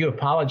 Dad, you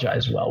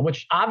apologize well,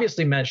 which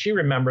obviously meant she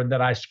remembered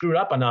that I screwed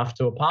up enough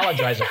to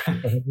apologize.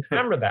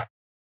 Remember that.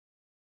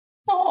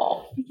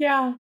 Oh,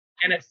 yeah.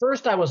 And at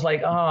first I was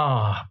like,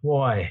 oh,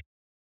 boy,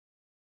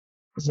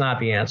 it's not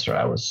the answer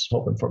I was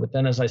hoping for. But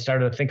then as I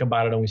started to think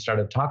about it and we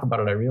started to talk about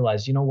it, I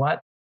realized, you know what?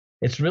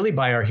 It's really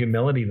by our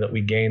humility that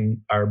we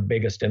gain our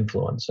biggest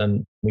influence.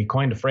 And we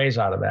coined a phrase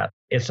out of that.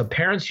 It's a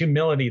parent's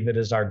humility that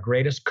is our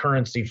greatest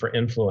currency for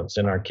influence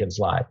in our kids'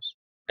 lives.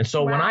 And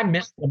so when I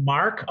missed the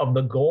mark of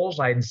the goals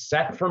I'd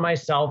set for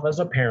myself as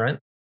a parent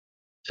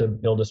to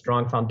build a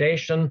strong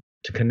foundation,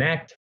 to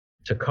connect,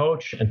 to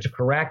coach, and to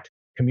correct,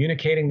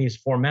 communicating these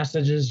 4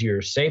 messages,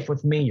 you're safe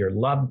with me, you're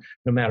loved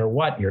no matter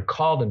what, you're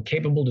called and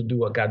capable to do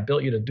what God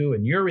built you to do,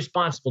 and you're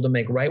responsible to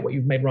make right what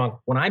you've made wrong.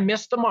 When I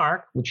missed the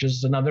mark, which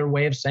is another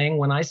way of saying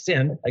when I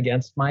sinned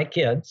against my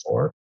kids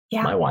or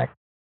my wife,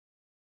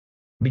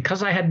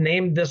 because I had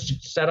named this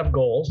set of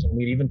goals, and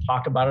we'd even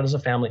talked about it as a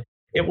family,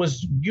 it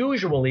was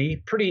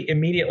usually pretty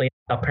immediately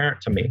apparent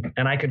to me.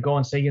 And I could go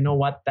and say, you know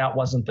what, that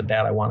wasn't the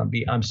dad I want to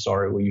be. I'm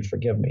sorry, will you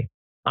forgive me?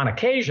 On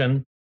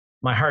occasion,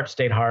 my heart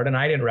stayed hard and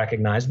I didn't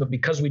recognize, but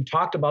because we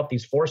talked about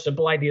these 4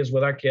 simple ideas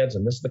with our kids,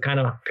 and this is the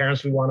kind of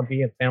parents we want to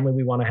be and family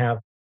we want to have,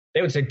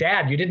 they would say,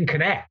 Dad, you didn't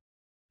connect.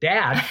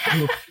 Dad,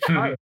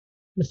 I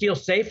feel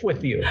safe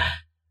with you.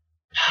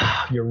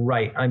 You're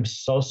right. I'm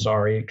so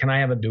sorry. Can I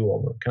have a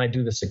do-over? Can I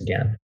do this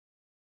again?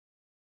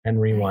 And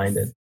rewind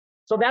it.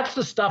 So that's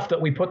the stuff that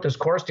we put this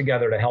course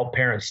together to help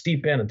parents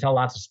steep in and tell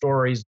lots of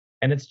stories.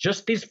 And it's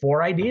just these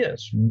 4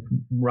 ideas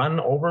run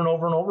over and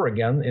over and over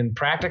again in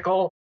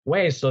practical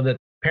ways so that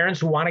parents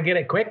who want to get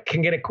it quick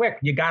can get it quick.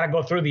 You got to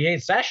go through the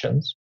 8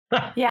 sessions.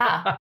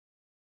 Yeah.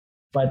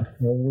 But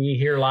we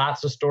hear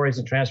lots of stories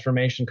of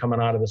transformation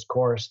coming out of this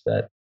course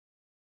that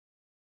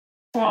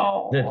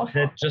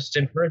just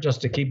encourage us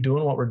to keep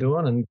doing what we're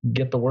doing and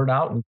get the word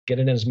out and get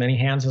it in as many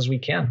hands as we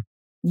can.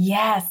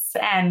 Yes.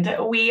 And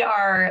we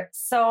are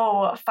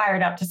so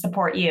fired up to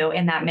support you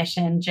in that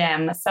mission,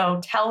 Jim. So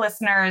tell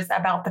listeners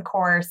about the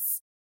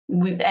course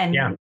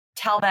and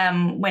tell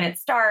them when it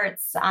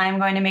starts. I'm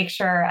going to make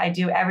sure I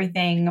do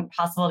everything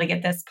possible to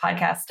get this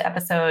podcast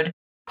episode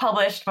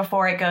published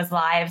before it goes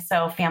live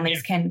so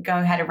families can go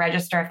ahead and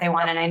register if they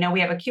want. And I know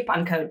we have a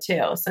coupon code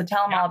too. So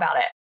tell them all about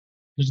it.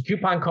 There's a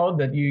coupon code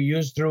that you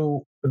use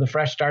through the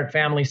Fresh Start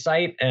Family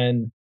site,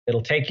 and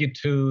it'll take you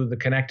to the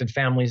Connected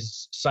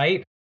Families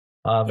site.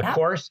 The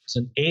course is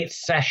an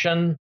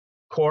 8-session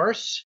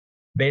course,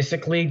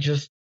 basically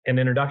just an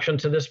introduction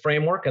to this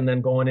framework and then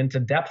going into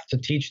depth to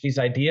teach these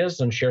ideas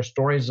and share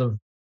stories of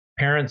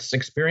parents'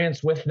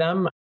 experience with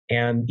them.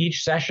 And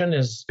each session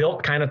is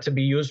built kind of to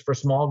be used for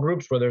small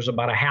groups where there's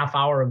about a half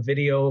hour of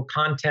video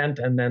content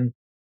and then,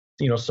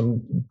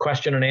 some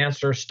question and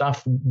answer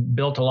stuff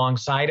built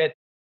alongside it.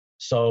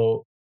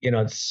 So,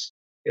 it's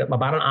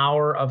about an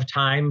hour of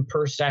time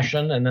per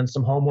session and then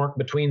some homework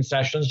between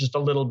sessions, just a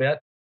little bit.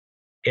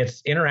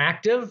 It's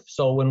interactive.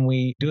 So when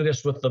we do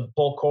this with the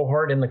full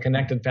cohort in the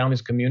Connected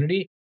Families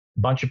community, a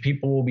bunch of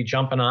people will be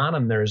jumping on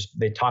and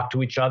they talk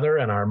to each other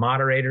and our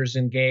moderators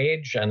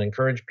engage and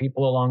encourage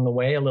people along the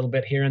way a little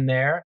bit here and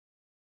there.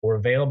 We're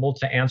available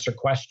to answer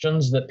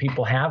questions that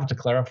people have to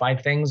clarify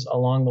things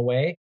along the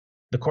way.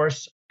 The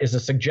course is a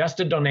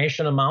suggested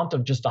donation amount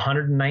of just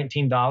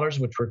 $119,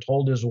 which we're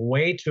told is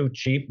way too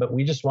cheap, but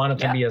we just want it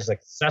to be as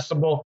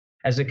accessible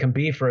as it can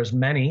be for as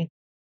many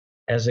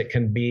as it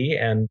can be.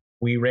 And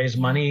we raise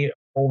money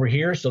over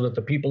here so that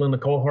the people in the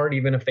cohort,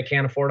 even if they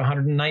can't afford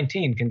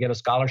 119, can get a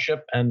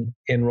scholarship and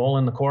enroll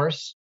in the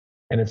course.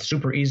 And it's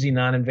super easy,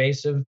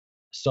 non-invasive.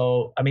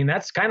 So,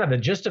 that's kind of the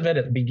gist of it.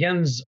 It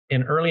begins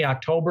in early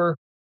October.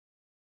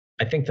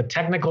 I think the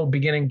technical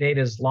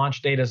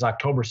launch date is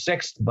October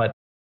 6th, but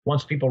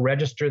once people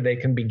register, they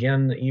can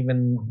begin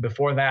even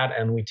before that.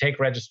 And we take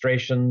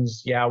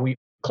registrations. We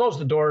close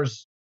the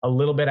doors a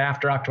little bit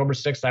after October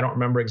 6th. I don't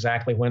remember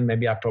exactly when,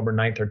 maybe October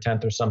 9th or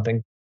 10th or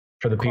something.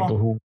 For the people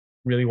who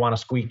really want to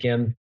squeak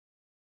in.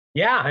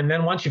 And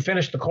then once you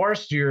finish the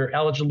course, you're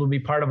eligible to be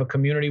part of a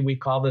community we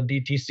call the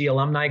DTC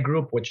Alumni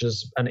Group, which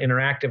is an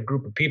interactive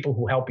group of people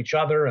who help each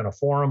other in a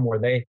forum where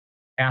they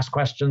ask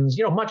questions,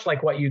 much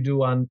like what you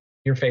do on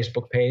your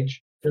Facebook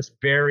page, just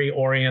very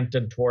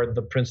oriented toward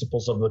the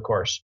principles of the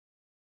course.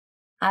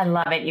 I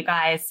love it, you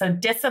guys. So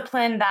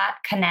discipline that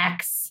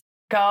connects.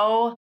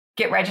 Go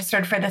get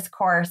registered for this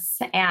course.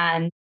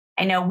 And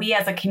I know we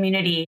as a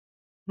community,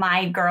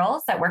 my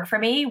girls that work for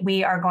me,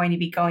 we are going to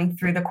be going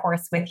through the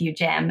course with you,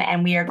 Jim,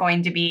 and we are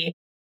going to be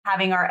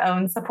having our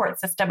own support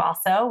system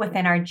also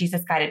within our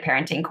Jesus Guided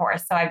Parenting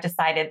course. So I've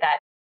decided that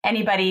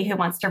anybody who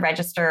wants to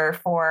register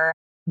for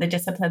the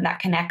Discipline That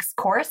Connects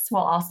course will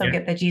also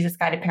get the Jesus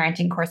Guided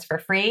Parenting course for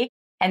free.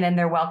 And then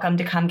they're welcome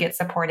to come get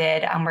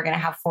supported. We're going to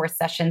have 4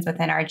 sessions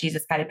within our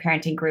Jesus Guided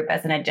Parenting group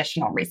as an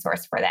additional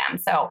resource for them.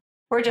 So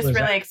we're just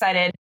really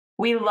excited.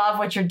 We love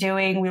what you're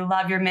doing. We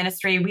love your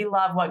ministry. We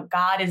love what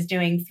God is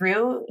doing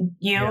through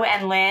you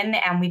and Lynn.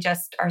 And we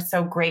just are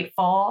so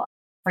grateful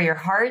for your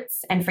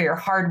hearts and for your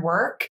hard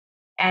work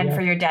and for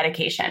your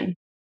dedication.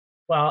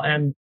 Well,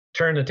 and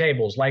turn the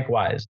tables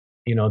likewise.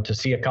 to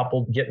see a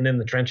couple getting in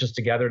the trenches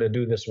together to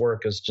do this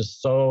work is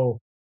just so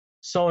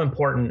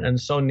important and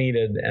so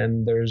needed.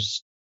 And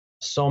there's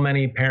so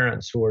many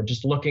parents who are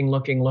just looking.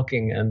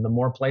 And the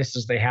more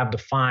places they have to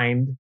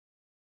find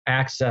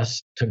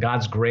access to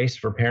God's grace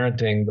for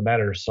parenting, the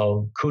better.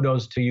 So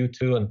kudos to you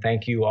too. And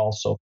thank you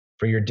also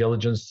for your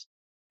diligence,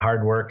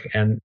 hard work,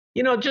 and,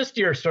 just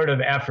your sort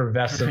of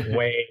effervescent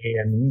way.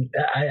 And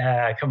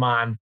come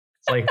on,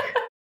 it's like,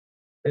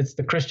 it's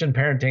the Christian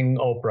parenting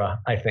Oprah,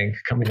 I think,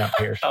 coming up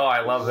here. Oh,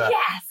 I love that.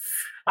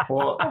 Yes.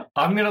 Well,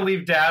 I'm going to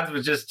leave dads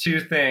with just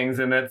two things.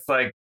 And it's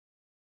like,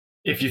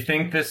 if you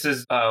think this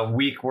is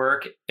weak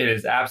work, it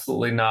is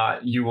absolutely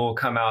not. You will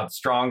come out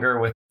stronger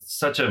with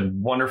such a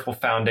wonderful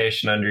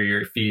foundation under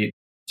your feet.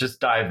 Just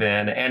dive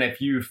in. And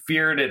if you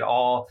feared at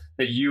all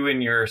that you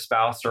and your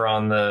spouse are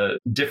on the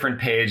different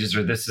pages,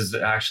 or this is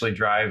actually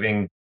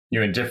driving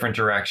you in different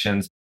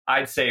directions,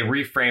 I'd say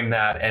reframe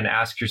that and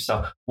ask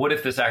yourself, what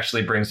if this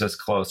actually brings us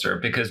closer?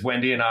 Because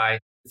Wendy and I,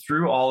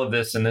 through all of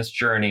this in this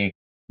journey,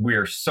 we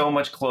are so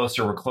much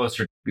closer. We're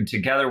closer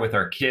together with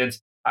our kids.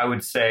 I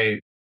would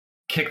say,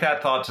 kick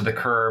that thought to the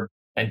curb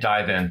and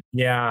dive in.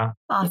 Yeah.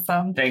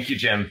 Awesome. Thank you,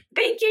 Jim.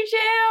 Thank you,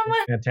 Jim.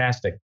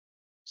 Fantastic.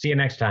 See you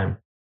next time.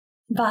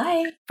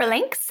 Bye. For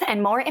links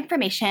and more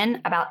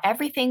information about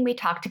everything we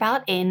talked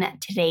about in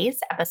today's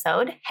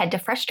episode, head to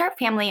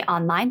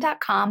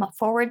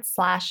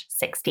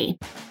freshstartfamilyonline.com/60.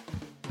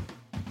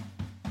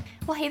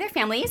 Well, hey there,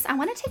 families. I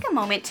want to take a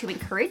moment to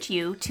encourage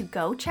you to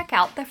go check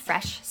out the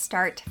Fresh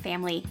Start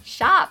Family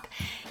shop.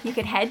 You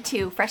can head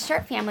to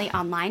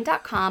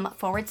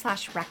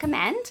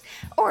freshstartfamilyonline.com/recommend,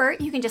 or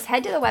you can just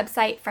head to the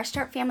website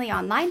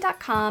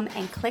freshstartfamilyonline.com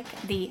and click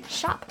the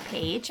shop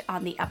page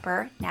on the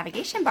upper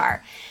navigation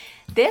bar.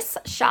 This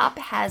shop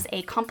has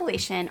a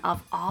compilation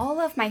of all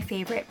of my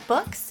favorite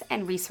books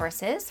and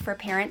resources for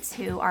parents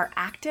who are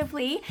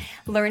actively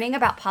learning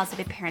about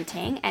positive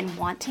parenting and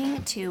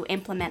wanting to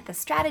implement the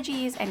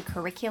strategies and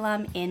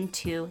curriculum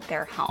into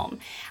their home.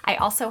 I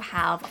also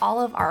have all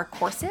of our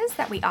courses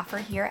that we offer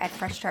here at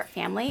Fresh Start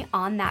Family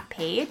on that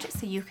page,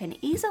 so you can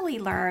easily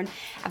learn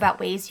about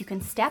ways you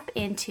can step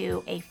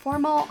into a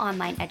formal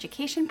online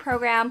education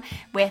program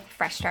with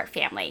Fresh Start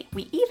Family.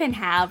 We even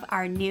have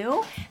our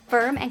new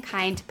Firm and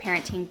Kind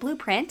Parenting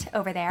Blueprint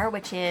over there,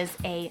 which is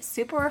a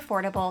super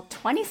affordable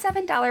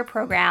 $27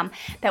 program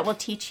that will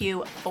teach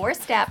you 4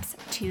 steps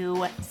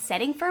to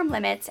setting firm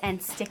limits and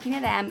sticking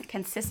to them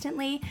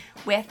consistently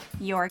with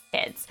your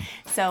kids,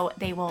 so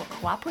they will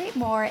cooperate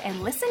more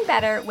and listen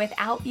better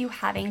without you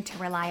having to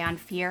rely on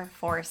fear,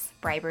 force,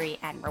 bribery,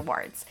 and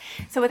rewards.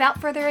 So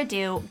without further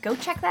ado, go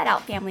check that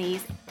out,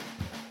 families.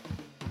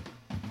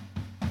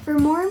 For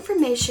more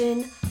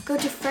information, go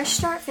to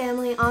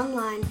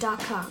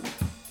freshstartfamilyonline.com.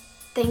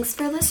 Thanks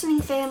for listening,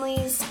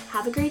 families.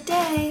 Have a great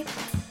day.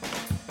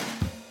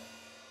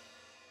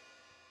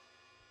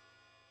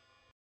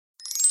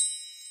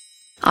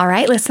 All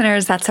right,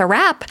 listeners, that's a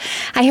wrap.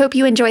 I hope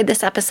you enjoyed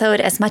this episode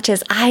as much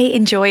as I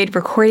enjoyed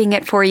recording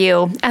it for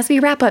you. As we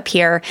wrap up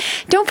here,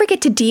 don't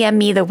forget to DM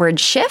me the word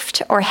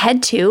shift or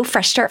head to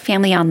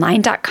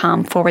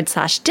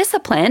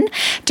freshstartfamilyonline.com/discipline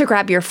to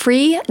grab your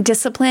free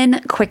Discipline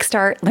Quick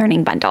Start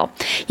Learning Bundle.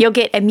 You'll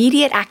get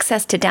immediate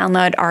access to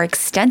download our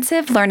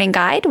extensive learning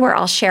guide where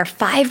I'll share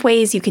 5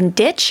 ways you can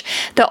ditch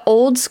the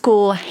old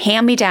school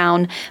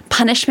hand-me-down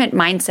punishment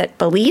mindset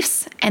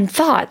beliefs and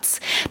thoughts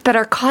that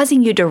are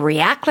causing you to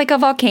react like a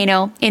volcano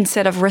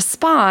instead of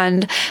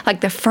respond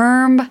like the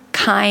firm,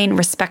 kind,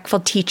 respectful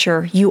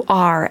teacher you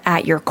are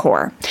at your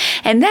core.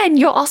 And then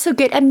you'll also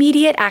get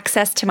immediate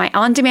access to my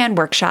on-demand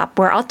workshop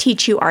where I'll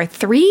teach you our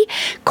 3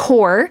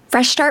 core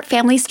Fresh Start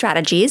Family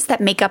strategies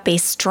that make up a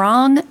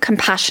strong,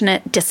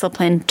 compassionate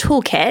discipline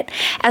toolkit,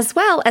 as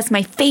well as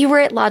my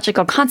favorite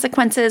logical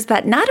consequences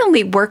that not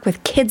only work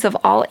with kids of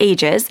all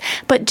ages,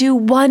 but do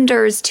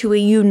wonders to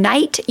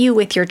unite you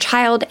with your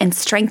child and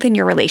strengthen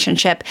your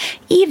relationship,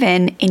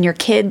 even in your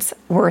kids'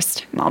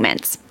 worst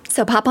moments.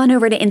 So pop on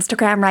over to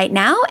Instagram right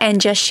now and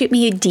just shoot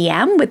me a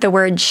DM with the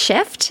word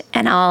shift,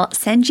 and I'll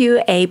send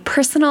you a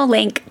personal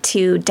link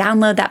to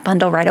download that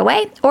bundle right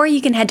away. Or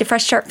you can head to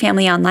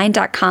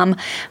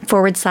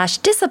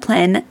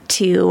freshstartfamilyonline.com/discipline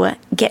to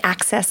get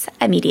access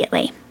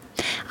immediately.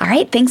 All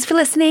right, thanks for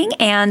listening,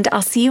 and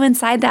I'll see you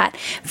inside that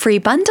free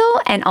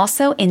bundle and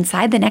also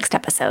inside the next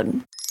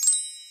episode.